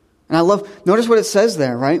 And notice what it says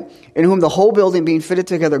there, right? In whom the whole building being fitted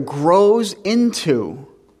together grows into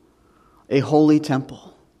a holy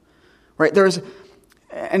temple. Right? There's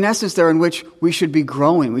an essence there in which we should be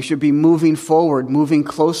growing. We should be moving forward, moving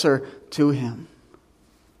closer to him.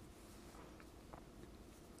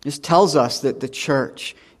 This tells us that the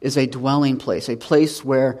church is a dwelling place, a place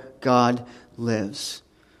where God lives.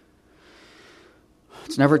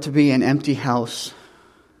 It's never to be an empty house.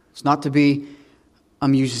 It's not to be a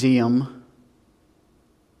museum,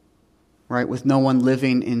 right, with no one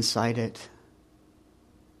living inside it.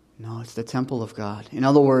 No, it's the temple of God. In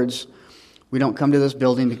other words, we don't come to this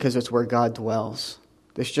building because it's where God dwells.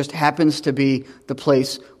 This just happens to be the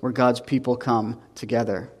place where God's people come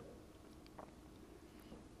together.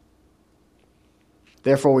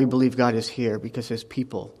 Therefore, we believe God is here because his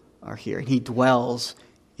people are here. And he dwells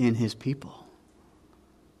in his people.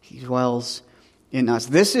 He dwells in us.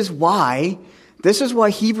 This is why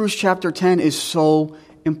Hebrews chapter 10 is so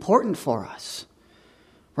important for us.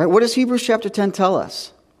 Right? What does Hebrews chapter 10 tell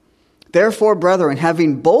us? Therefore, brethren,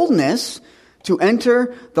 having boldness to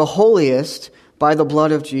enter the holiest by the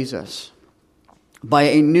blood of Jesus, by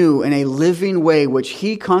a new and a living way which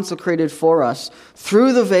he consecrated for us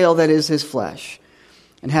through the veil that is his flesh.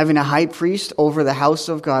 And having a high priest over the house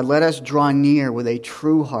of God, let us draw near with a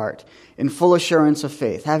true heart, in full assurance of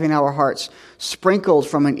faith, having our hearts sprinkled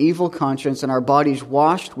from an evil conscience and our bodies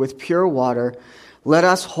washed with pure water. Let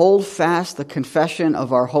us hold fast the confession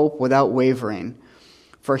of our hope without wavering.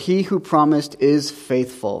 For he who promised is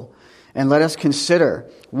faithful. And let us consider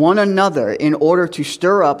one another in order to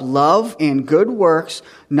stir up love and good works,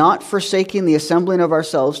 not forsaking the assembling of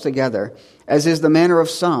ourselves together, as is the manner of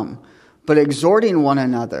some, but exhorting one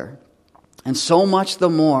another, and so much the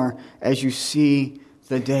more as you see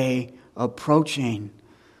the day approaching.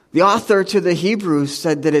 The author to the Hebrews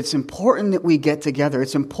said that it's important that we get together.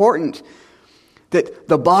 It's important that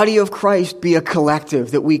the body of Christ be a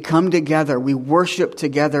collective, that we come together, we worship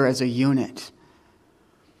together as a unit.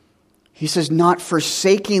 He says, not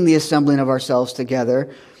forsaking the assembling of ourselves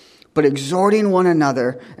together, but exhorting one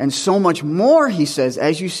another, and so much more, he says,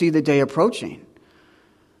 as you see the day approaching.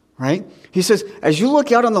 Right? He says, as you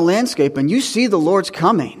look out on the landscape and you see the Lord's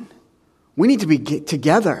coming, we need to be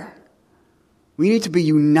together. We need to be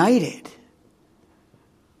united.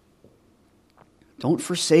 Don't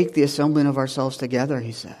forsake the assembling of ourselves together,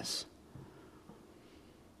 he says.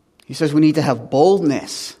 He says we need to have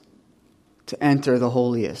boldness to enter the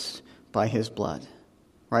holiest by his blood.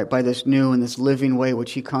 Right? By this new and this living way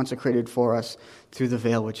which he consecrated for us through the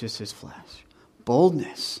veil which is his flesh.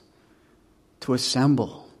 Boldness to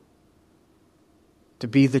assemble. To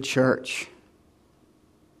be the church.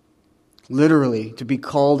 Literally, to be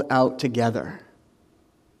called out together.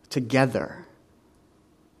 Together.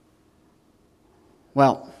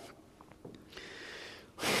 Well,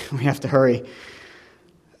 we have to hurry.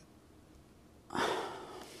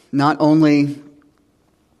 Not only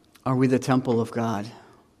are we the temple of God,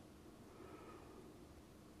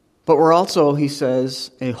 but we're also, he says,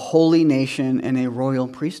 a holy nation and a royal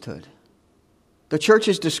priesthood. The church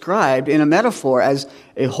is described in a metaphor as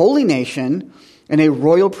a holy nation and a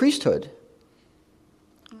royal priesthood.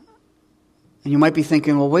 And you might be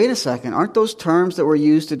thinking, well, wait a second. Aren't those terms that were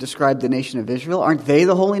used to describe the nation of Israel? Aren't they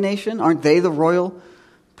the holy nation? Aren't they the royal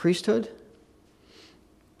priesthood?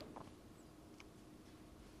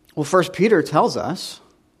 Well, 1 Peter tells us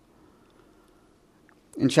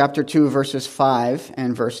in chapter 2, verses 5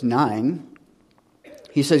 and verse 9,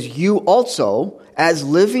 he says, you also, as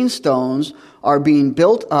living stones, are being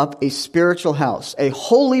built up a spiritual house, a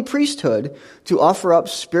holy priesthood, to offer up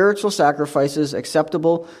spiritual sacrifices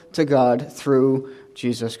acceptable to God through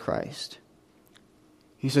Jesus Christ.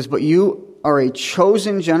 He says, but you are a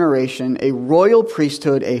chosen generation, a royal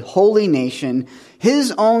priesthood, a holy nation,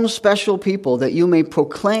 his own special people, that you may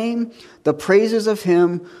proclaim the praises of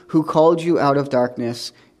him who called you out of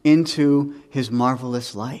darkness into his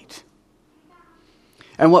marvelous light.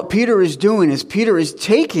 And what Peter is doing is Peter is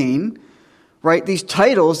taking, right, these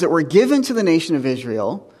titles that were given to the nation of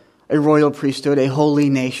Israel, a royal priesthood, a holy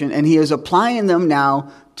nation, and he is applying them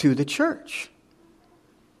now to the church.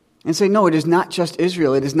 and say, no, it is not just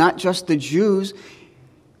Israel. It is not just the Jews.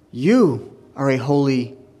 You are a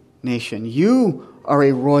holy nation. You are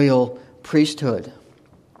a royal priesthood.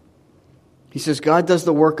 He says God does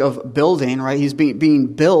the work of building, right? He's being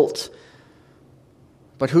built.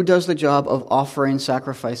 But who does the job of offering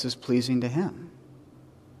sacrifices pleasing to him?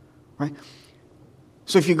 Right?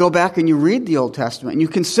 So if you go back and you read the Old Testament and you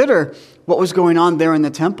consider what was going on there in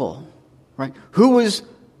the temple, right? Who was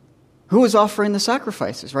offering the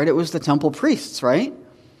sacrifices, right? It was the temple priests, right?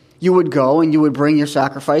 You would go and you would bring your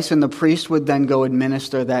sacrifice, and the priest would then go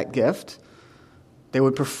administer that gift. They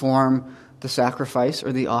would perform the sacrifice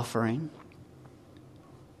or the offering.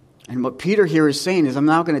 And what Peter here is saying is, I'm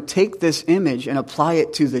now going to take this image and apply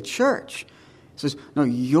it to the church. He says, no,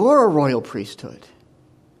 you're a royal priesthood.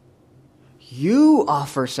 You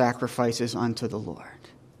offer sacrifices unto the Lord.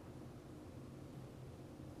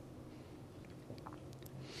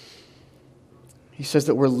 He says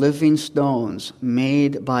that we're living stones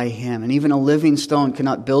made by him. And even a living stone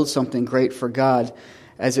cannot build something great for God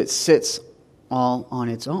as it sits all on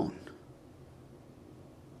its own.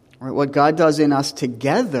 Right? What God does in us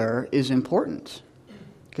together is important,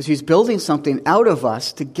 because he's building something out of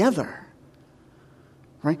us together.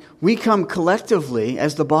 Right? We come collectively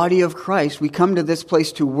as the body of Christ. We come to this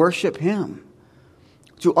place to worship him,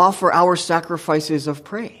 to offer our sacrifices of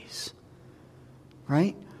praise.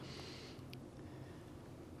 Right?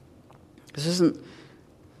 This isn't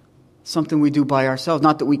something we do by ourselves.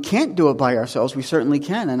 Not that we can't do it by ourselves. We certainly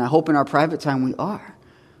can, and I hope in our private time we are.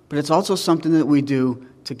 But it's also something that we do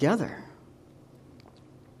together.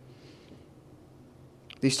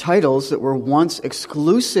 These titles that were once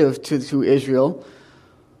exclusive to Israel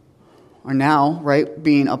are now, right,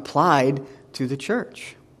 being applied to the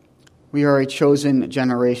church. We are a chosen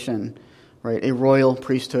generation, right, a royal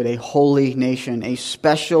priesthood, a holy nation, a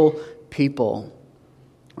special people.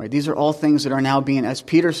 Right, these are all things that are now being, as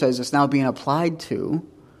Peter says, it's now being applied to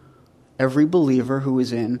every believer who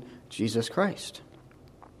is in Jesus Christ.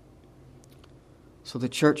 So the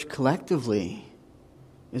church collectively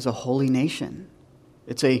is a holy nation.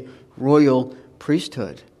 It's a royal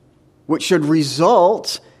priesthood, which should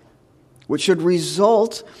result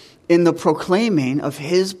in the proclaiming of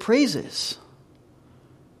his praises.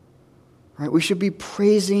 Right? We should be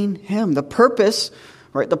praising him. The purpose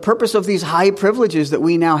of these high privileges that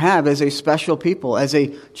we now have as a special people, as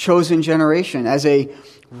a chosen generation, as a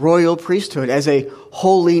royal priesthood, as a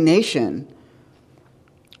holy nation.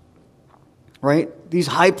 Right? These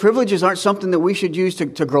high privileges aren't something that we should use to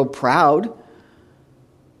grow proud,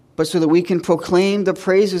 but so that we can proclaim the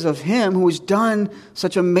praises of him who has done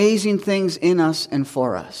such amazing things in us and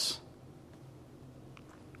for us.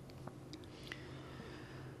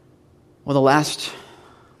 Well, the last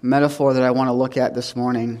metaphor that I want to look at this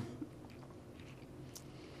morning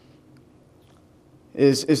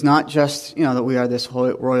is not just, that we are this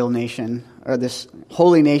royal nation, or this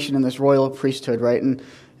holy nation and this royal priesthood, right?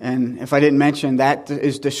 And if I didn't mention, that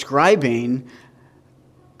is describing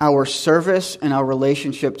our service and our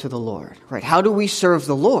relationship to the Lord, right? How do we serve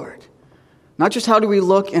the Lord? Not just how do we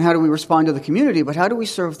look and how do we respond to the community, but how do we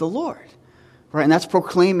serve the Lord, right? And that's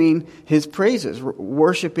proclaiming his praises,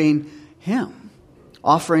 worshiping him,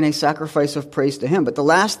 offering a sacrifice of praise to him. But the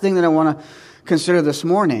last thing that I want to consider this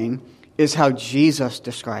morning is how Jesus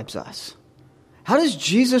describes us. How does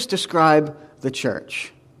Jesus describe the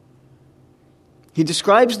church? He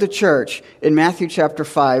describes the church in Matthew chapter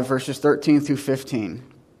 5, verses 13 through 15.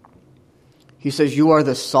 He says, you are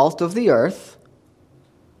the salt of the earth.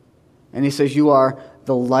 And he says, you are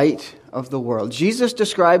the light of the world. Jesus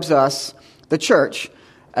describes us, the church,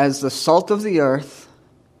 as the salt of the earth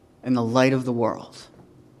and the light of the world.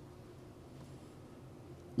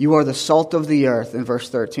 You are the salt of the earth, in verse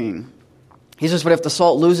 13. He says, but if the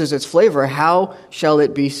salt loses its flavor, how shall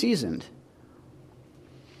it be seasoned?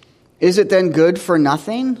 Is it then good for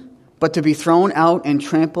nothing, but to be thrown out and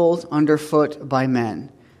trampled underfoot by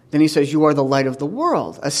men? Then he says, you are the light of the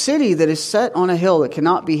world, a city that is set on a hill that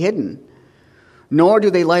cannot be hidden. Nor do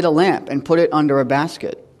they light a lamp and put it under a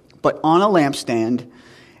basket, but on a lampstand,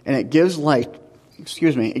 and it gives light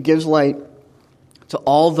to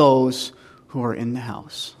all those who are in the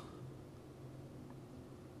house.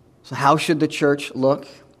 So how should the church look?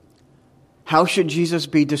 How should Jesus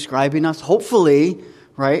be describing us? Hopefully,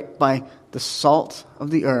 right, by the salt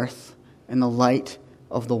of the earth and the light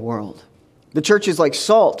of the world. The church is like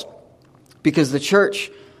salt because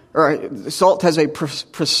salt has a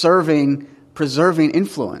preserving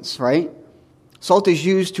influence, right? Salt is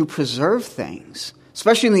used to preserve things,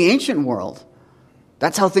 especially in the ancient world.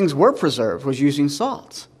 That's how things were preserved, was using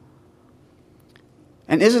salt.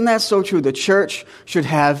 And isn't that so true? The church should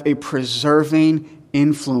have a preserving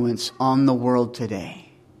influence on the world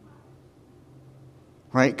today.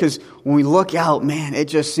 Right? Because when we look out, man, it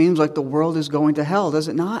just seems like the world is going to hell, does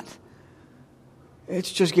it not?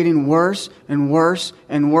 It's just getting worse and worse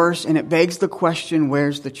and worse, and it begs the question,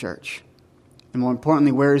 where's the church? And more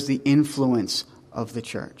importantly, where is the influence of the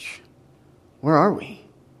church? Where are we?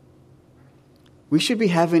 We should be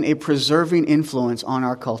having a preserving influence on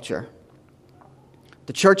our culture.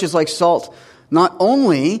 The church is like salt, not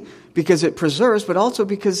only because it preserves, but also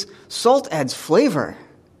because salt adds flavor.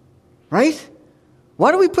 Right?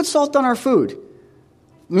 Why do we put salt on our food?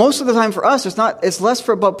 Most of the time for us, it's less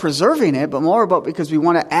about preserving it, but more about because we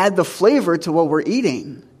want to add the flavor to what we're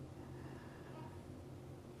eating.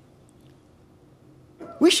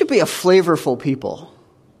 We should be a flavorful people.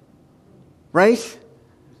 Right?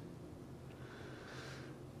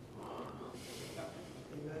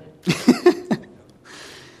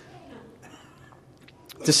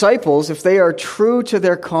 Disciples, if they are true to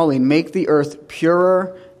their calling, make the earth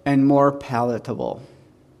purer and more palatable.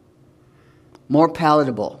 More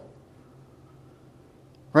palatable.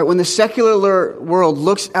 Right? When the secular world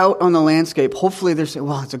looks out on the landscape, hopefully they're saying,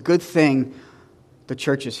 well, it's a good thing the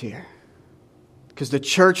church is here. Because the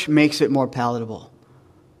church makes it more palatable.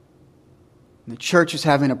 And the church is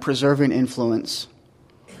having a preserving influence.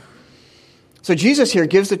 So Jesus here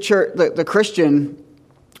gives the church, the Christian,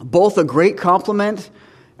 both a great compliment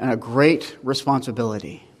and a great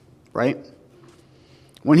responsibility. Right?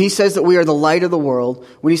 When he says that we are the light of the world,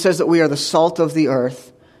 when he says that we are the salt of the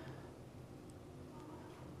earth,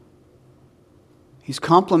 he's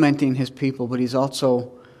complimenting his people, but he's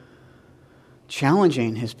also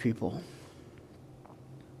challenging his people.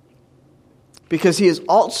 Because he is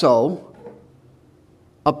also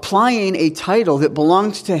applying a title that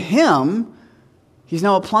belongs to him. He's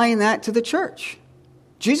now applying that to the church.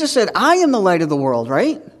 Jesus said, I am the light of the world,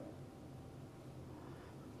 right?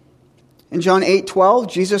 In John 8:12,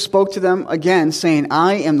 Jesus spoke to them again, saying,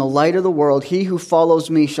 I am the light of the world. He who follows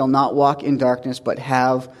me shall not walk in darkness, but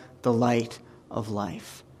have the light of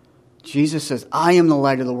life. Jesus says, I am the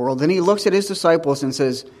light of the world. Then he looks at his disciples and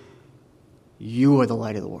says, you are the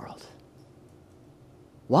light of the world.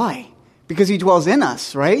 Why? Because he dwells in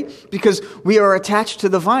us, right? Because we are attached to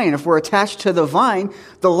the vine. If we're attached to the vine,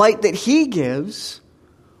 the light that he gives,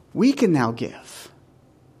 we can now give.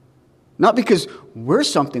 Not because we're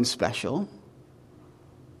something special,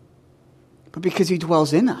 but because he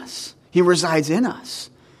dwells in us. He resides in us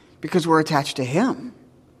because we're attached to him.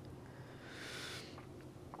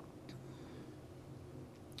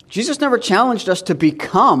 Jesus never challenged us to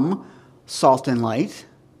become salt and light.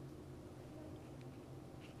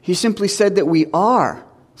 He simply said that we are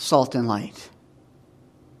salt and light.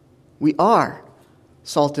 We are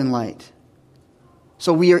salt and light.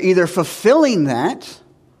 So we are either fulfilling that,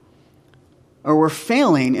 or we're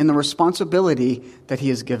failing in the responsibility that he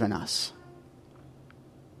has given us.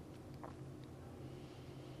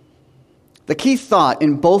 The key thought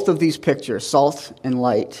in both of these pictures, salt and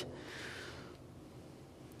light,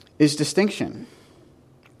 is distinction.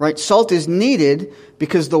 Right? Salt is needed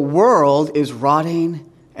because the world is rotting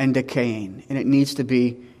and decaying, and it needs to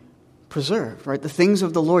be preserved. Right? The things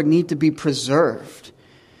of the Lord need to be preserved.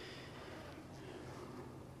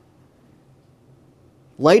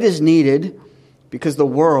 Light is needed because the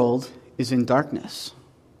world is in darkness.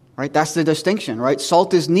 Right? That's the distinction, right?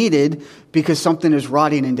 Salt is needed because something is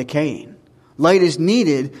rotting and decaying. Light is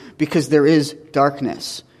needed because there is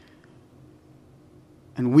darkness.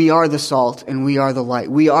 And we are the salt and we are the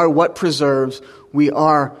light. We are what preserves. We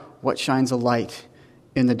are what shines a light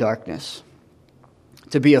in the darkness.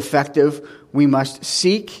 To be effective, we must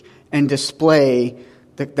seek and display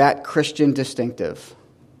that Christian distinctive.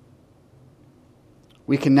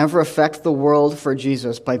 We can never affect the world for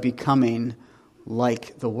Jesus by becoming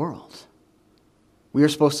like the world. We are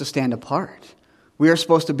supposed to stand apart. We are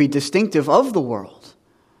supposed to be distinctive of the world.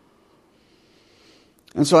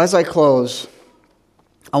 And so as I close,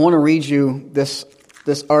 I want to read you this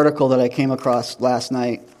article that I came across last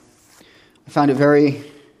night. I found it very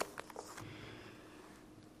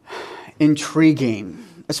intriguing,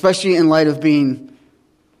 especially in light of being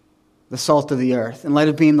the salt of the earth, in light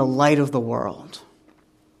of being the light of the world.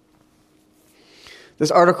 This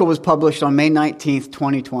article was published on May 19th,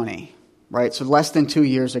 2020, right? So less than 2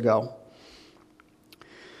 years ago.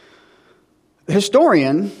 The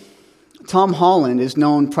historian Tom Holland is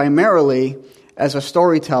known primarily as a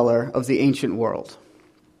storyteller of the ancient world.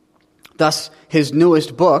 Thus, his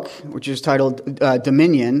newest book, which is titled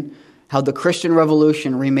Dominion, How the Christian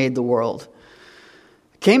Revolution Remade the World,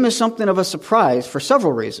 came as something of a surprise for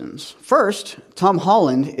several reasons. First, Tom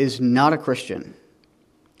Holland is not a Christian.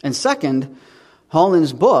 And second,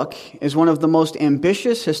 Holland's book is one of the most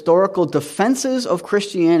ambitious historical defenses of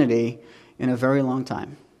Christianity in a very long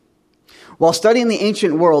time. While studying the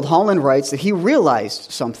ancient world, Holland writes that he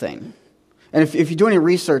realized something. And if you do any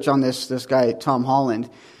research on this guy, Tom Holland,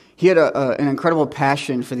 he had an incredible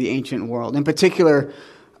passion for the ancient world. In particular,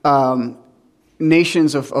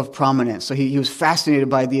 nations of prominence. So he was fascinated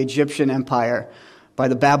by the Egyptian Empire, by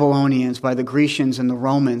the Babylonians, by the Grecians and the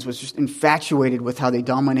Romans, was just infatuated with how they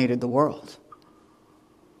dominated the world.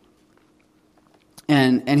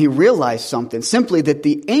 And he realized something, simply that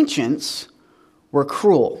the ancients were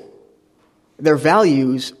cruel. Their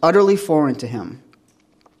values utterly foreign to him.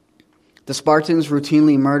 The Spartans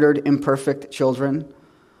routinely murdered imperfect children.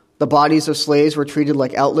 The bodies of slaves were treated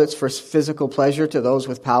like outlets for physical pleasure to those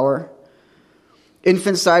with power.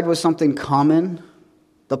 Infanticide was something common.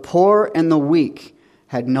 The poor and the weak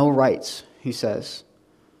had no rights, he says.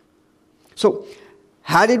 So,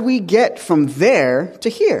 how did we get from there to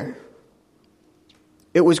here?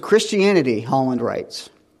 It was Christianity, Holland writes.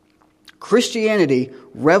 Christianity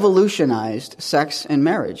revolutionized sex and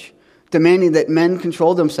marriage, demanding that men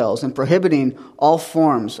control themselves and prohibiting all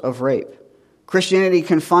forms of rape. Christianity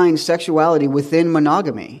confined sexuality within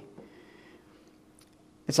monogamy.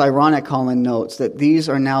 It's ironic, Holland notes, that these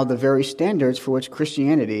are now the very standards for which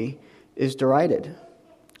Christianity is derided.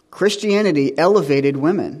 Christianity elevated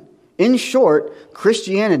women. In short,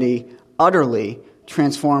 Christianity utterly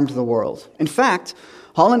transformed the world. In fact,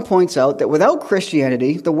 Holland points out that without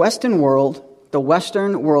Christianity, the Western world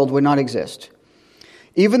would not exist.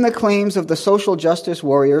 Even the claims of the social justice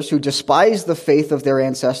warriors who despise the faith of their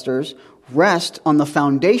ancestors rest on the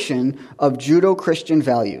foundation of Judeo-Christian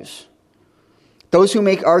values. Those who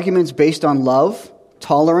make arguments based on love,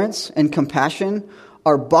 tolerance, and compassion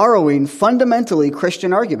are borrowing fundamentally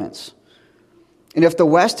Christian arguments. And if the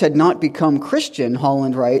West had not become Christian,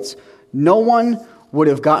 Holland writes, no one would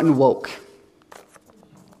have gotten woke.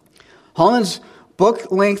 Holland's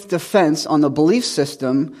book-length defense on the belief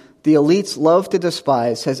system the elites love to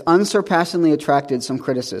despise has unsurpassingly attracted some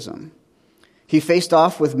criticism. He faced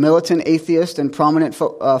off with militant atheist and prominent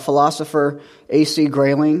philosopher A.C.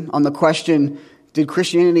 Grayling on the question, did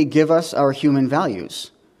Christianity give us our human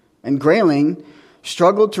values? And Grayling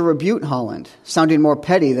struggled to rebut Holland, sounding more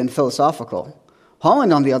petty than philosophical.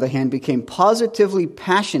 Holland, on the other hand, became positively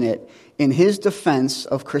passionate in his defense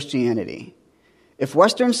of Christianity. If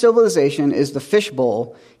Western civilization is the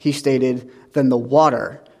fishbowl, he stated, then the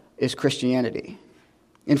water is Christianity.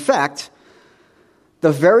 In fact,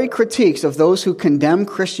 the very critiques of those who condemn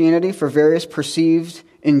Christianity for various perceived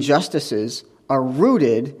injustices are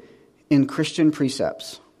rooted in Christian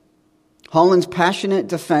precepts. Holland's passionate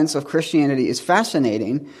defense of Christianity is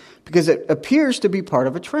fascinating because it appears to be part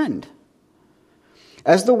of a trend.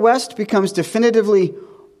 As the West becomes definitively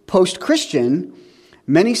post-Christian,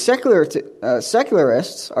 many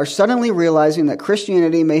secularists are suddenly realizing that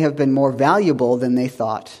Christianity may have been more valuable than they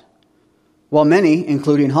thought. While many,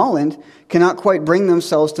 including Holland, cannot quite bring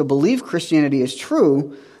themselves to believe Christianity is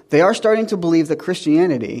true, they are starting to believe that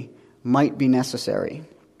Christianity might be necessary.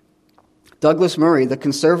 Douglas Murray, the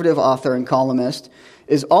conservative author and columnist,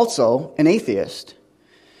 is also an atheist.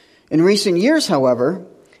 In recent years, however,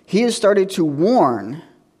 he has started to warn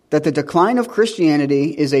that the decline of Christianity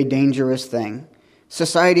is a dangerous thing.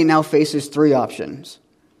 Society now faces three options.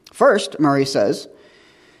 First, Murray says,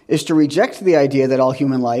 is to reject the idea that all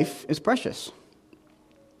human life is precious.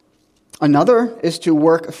 Another is to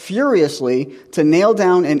work furiously to nail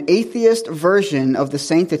down an atheist version of the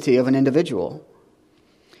sanctity of an individual.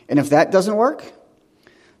 And if that doesn't work,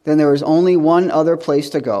 then there is only one other place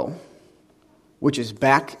to go, which is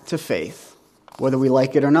back to faith, whether we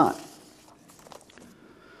like it or not.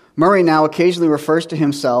 Murray now occasionally refers to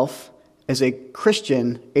himself as a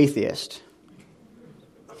Christian atheist.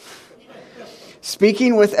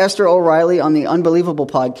 Speaking with Esther O'Reilly on the Unbelievable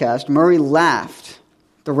podcast, Murray laughed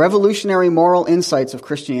the revolutionary moral insights of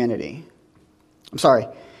Christianity.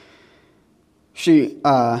 She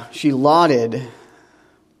lauded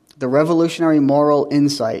the revolutionary moral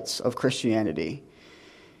insights of Christianity.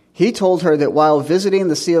 He told her that while visiting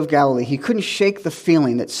the Sea of Galilee, he couldn't shake the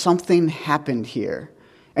feeling that something happened here.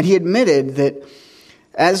 And he admitted that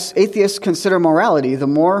as atheists consider morality, the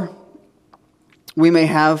more we may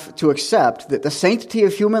have to accept that the sanctity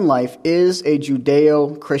of human life is a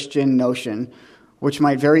Judeo-Christian notion, which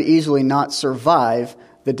might very easily not survive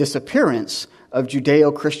the disappearance of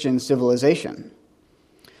Judeo-Christian civilization.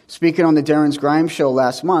 Speaking on the Darren Grimes show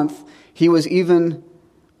last month, he was even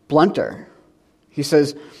blunter. He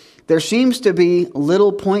says, there seems to be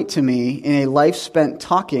little point to me in a life spent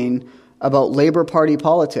talking about Labor Party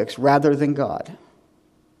politics rather than God.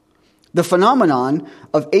 The phenomenon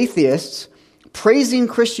of atheists praising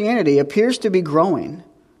Christianity appears to be growing.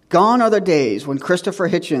 Gone are the days when Christopher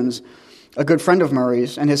Hitchens, a good friend of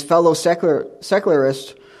Murray's, and his fellow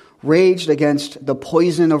secularists raged against the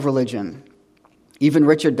poison of religion. Even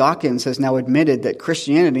Richard Dawkins has now admitted that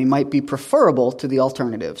Christianity might be preferable to the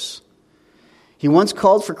alternatives. He once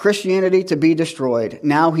called for Christianity to be destroyed.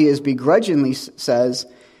 Now he begrudgingly says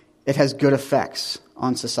it has good effects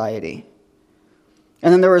on society.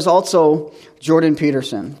 And then there is also Jordan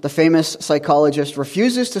Peterson. The famous psychologist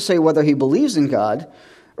refuses to say whether he believes in God,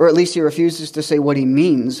 or at least he refuses to say what he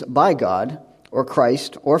means by God, or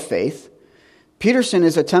Christ, or faith. Peterson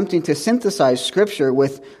is attempting to synthesize Scripture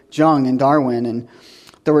with Jung and Darwin, and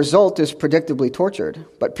the result is predictably tortured.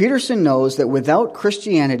 But Peterson knows that without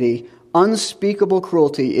Christianity, unspeakable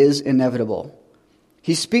cruelty is inevitable.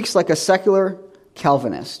 He speaks like a secular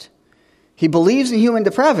Calvinist. He believes in human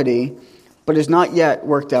depravity, but has not yet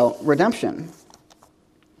worked out redemption.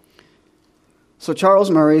 So Charles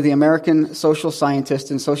Murray, the American social scientist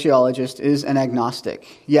and sociologist, is an agnostic.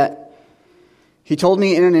 Yet, he told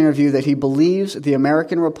me in an interview that he believes the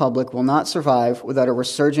American Republic will not survive without a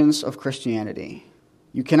resurgence of Christianity.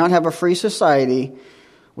 You cannot have a free society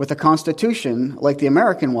with a constitution like the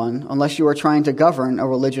American one unless you are trying to govern a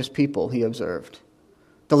religious people, he observed.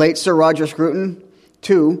 The late Sir Roger Scruton,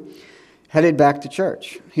 too, headed back to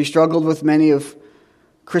church. He struggled with many of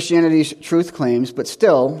Christianity's truth claims, but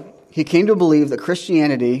still, he came to believe that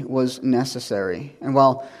Christianity was necessary. And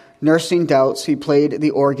while nursing doubts, he played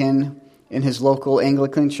the organ in his local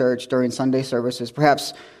Anglican church during Sunday services.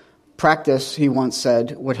 Perhaps practice, he once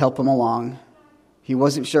said, would help him along. He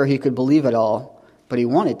wasn't sure he could believe it all, but he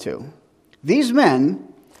wanted to. These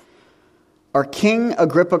men are King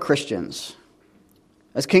Agrippa Christians.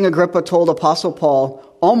 As King Agrippa told Apostle Paul,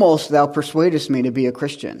 "Almost thou persuadest me to be a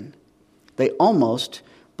Christian." They almost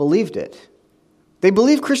believed it. They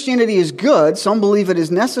believe Christianity is good. Some believe it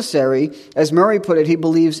is necessary. As Murray put it, he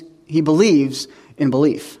believes in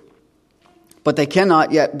belief. But they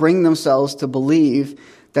cannot yet bring themselves to believe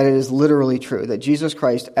that it is literally true, that Jesus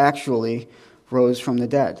Christ actually rose from the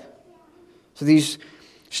dead. So these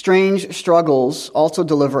strange struggles also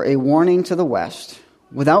deliver a warning to the West.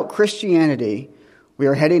 Without Christianity, we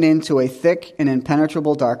are heading into a thick and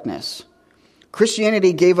impenetrable darkness.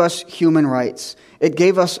 Christianity gave us human rights. It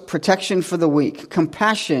gave us protection for the weak,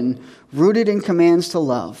 compassion rooted in commands to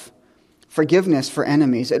love, forgiveness for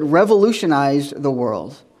enemies. It revolutionized the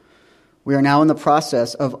world. We are now in the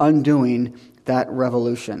process of undoing that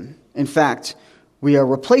revolution. In fact, we are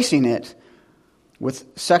replacing it with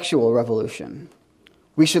sexual revolution.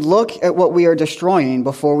 We should look at what we are destroying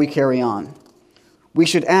before we carry on. We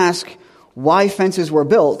should ask why fences were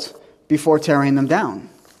built before tearing them down.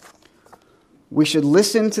 We should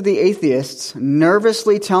listen to the atheists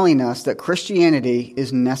nervously telling us that Christianity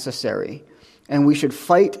is necessary, and we should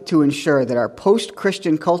fight to ensure that our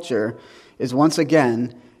post-Christian culture is once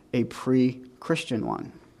again a pre-Christian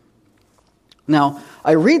one. Now,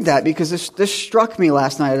 I read that because this struck me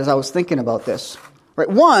last night as I was thinking about this. Right?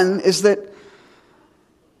 One is that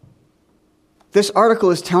this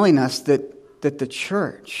article is telling us that the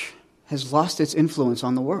church has lost its influence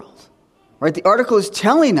on the world. Right? The article is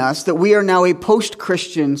telling us that we are now a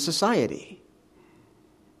post-Christian society.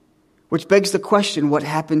 Which begs the question, what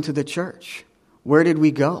happened to the church? Where did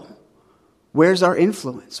we go? Where's our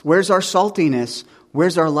influence? Where's our saltiness?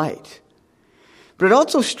 Where's our light? But it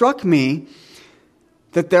also struck me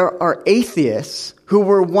that there are atheists who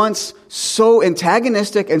were once so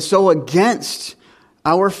antagonistic and so against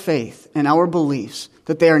our faith and our beliefs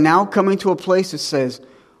that they are now coming to a place that says,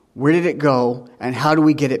 where did it go and how do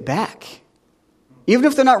we get it back? Even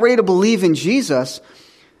if they're not ready to believe in Jesus,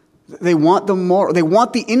 they want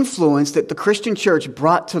the influence that the Christian church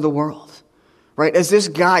brought to the world. Right? As this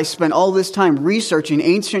guy spent all this time researching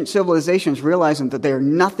ancient civilizations, realizing that they are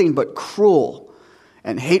nothing but cruel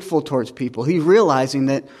and hateful towards people, he's realizing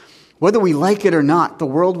that whether we like it or not, the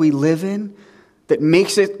world we live in that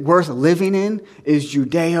makes it worth living in is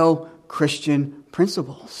Judeo-Christian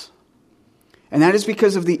principles. And that is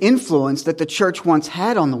because of the influence that the church once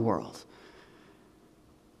had on the world.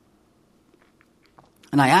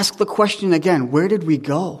 And I ask the question again, where did we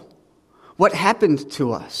go? What happened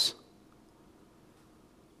to us?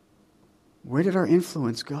 Where did our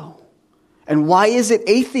influence go? And why is it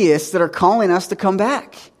atheists that are calling us to come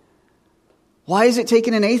back? Why is it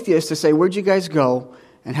taking an atheist to say, where'd you guys go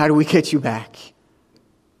and how do we get you back?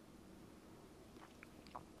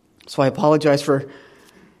 So I apologize for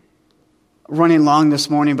running long this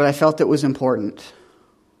morning, but I felt it was important.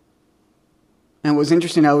 And it was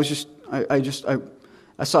interesting. I saw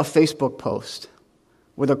a Facebook post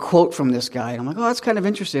with a quote from this guy. And I'm like, oh, that's kind of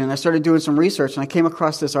interesting. And I started doing some research, and I came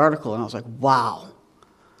across this article, and I was like, wow.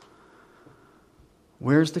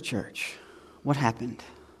 Where's the church? What happened?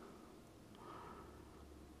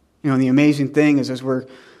 And the amazing thing is, as we're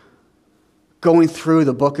going through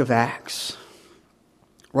the book of Acts,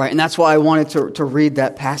 right? And that's why I wanted to read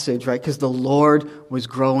that passage, right? Because the Lord was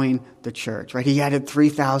growing the church, right? He added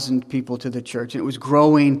 3,000 people to the church, and it was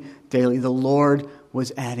growing daily. The Lord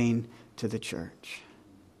was adding to the church.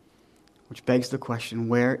 Which begs the question,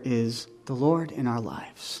 where is the Lord in our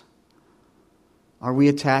lives? Are we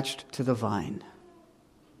attached to the vine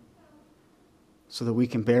so that we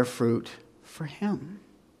can bear fruit for Him?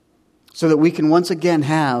 So that we can once again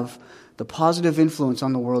have the positive influence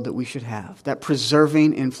on the world that we should have. That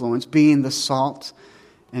preserving influence, being the salt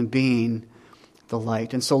and being the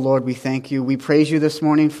light. And so, Lord, we thank you. We praise you this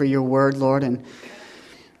morning for your word, Lord. And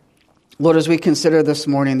Lord, as we consider this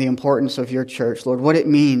morning the importance of your church, Lord, what it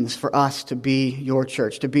means for us to be your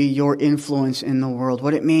church, to be your influence in the world,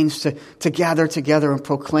 what it means to gather together and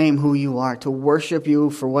proclaim who you are, to worship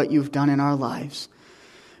you for what you've done in our lives.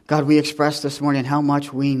 God, we express this morning how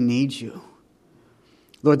much we need you.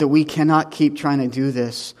 Lord, that we cannot keep trying to do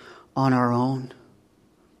this on our own.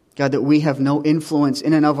 God, that we have no influence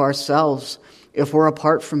in and of ourselves if we're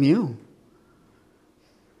apart from you.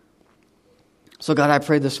 So God, I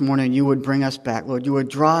pray this morning you would bring us back, Lord. You would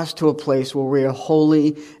draw us to a place where we are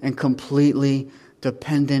wholly and completely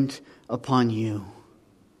dependent upon you.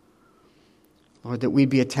 Lord, that we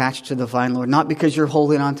be attached to the vine, Lord, not because you're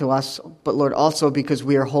holding on to us, but Lord, also because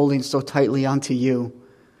we are holding so tightly onto you,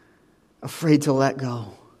 afraid to let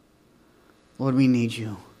go. Lord, we need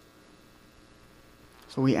you.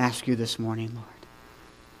 So we ask you this morning, Lord,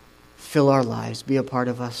 fill our lives, be a part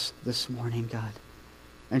of us this morning, God.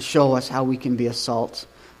 And show us how we can be a salt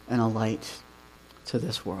and a light to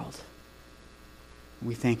this world.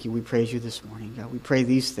 We thank you. We praise you this morning, God. We pray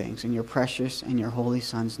these things in your precious and your holy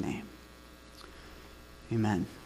Son's name. Amen.